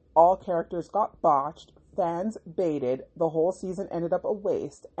waited, all characters got botched, fans baited, the whole season ended up a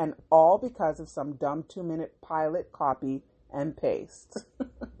waste, and all because of some dumb 2-minute pilot copy and paste.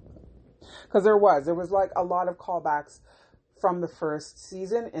 Because there was like a lot of callbacks from the first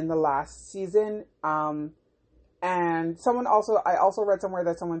season in the last season. And I also read somewhere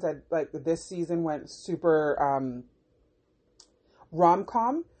that someone said like this season went super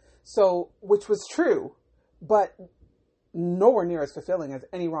rom-com, so which was true. But nowhere near as fulfilling as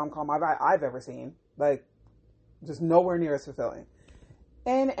any rom-com I've ever seen. Like, just nowhere near as fulfilling.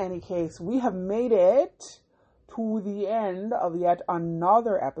 In any case, we have made it to the end of yet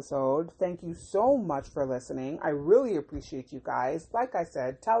another episode. Thank you so much for listening. I really appreciate you guys. Like I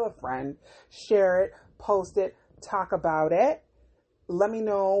said, tell a friend, share it, post it, talk about it. Let me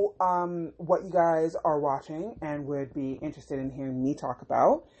know what you guys are watching and would be interested in hearing me talk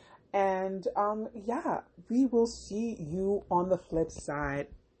about. And, we will see you on the flip side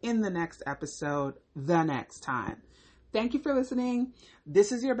in the next episode, the next time. Thank you for listening.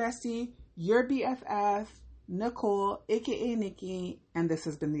 This is your bestie, your BFF, Nicole, aka Nikki, and this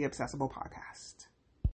has been the Obsessible Podcast.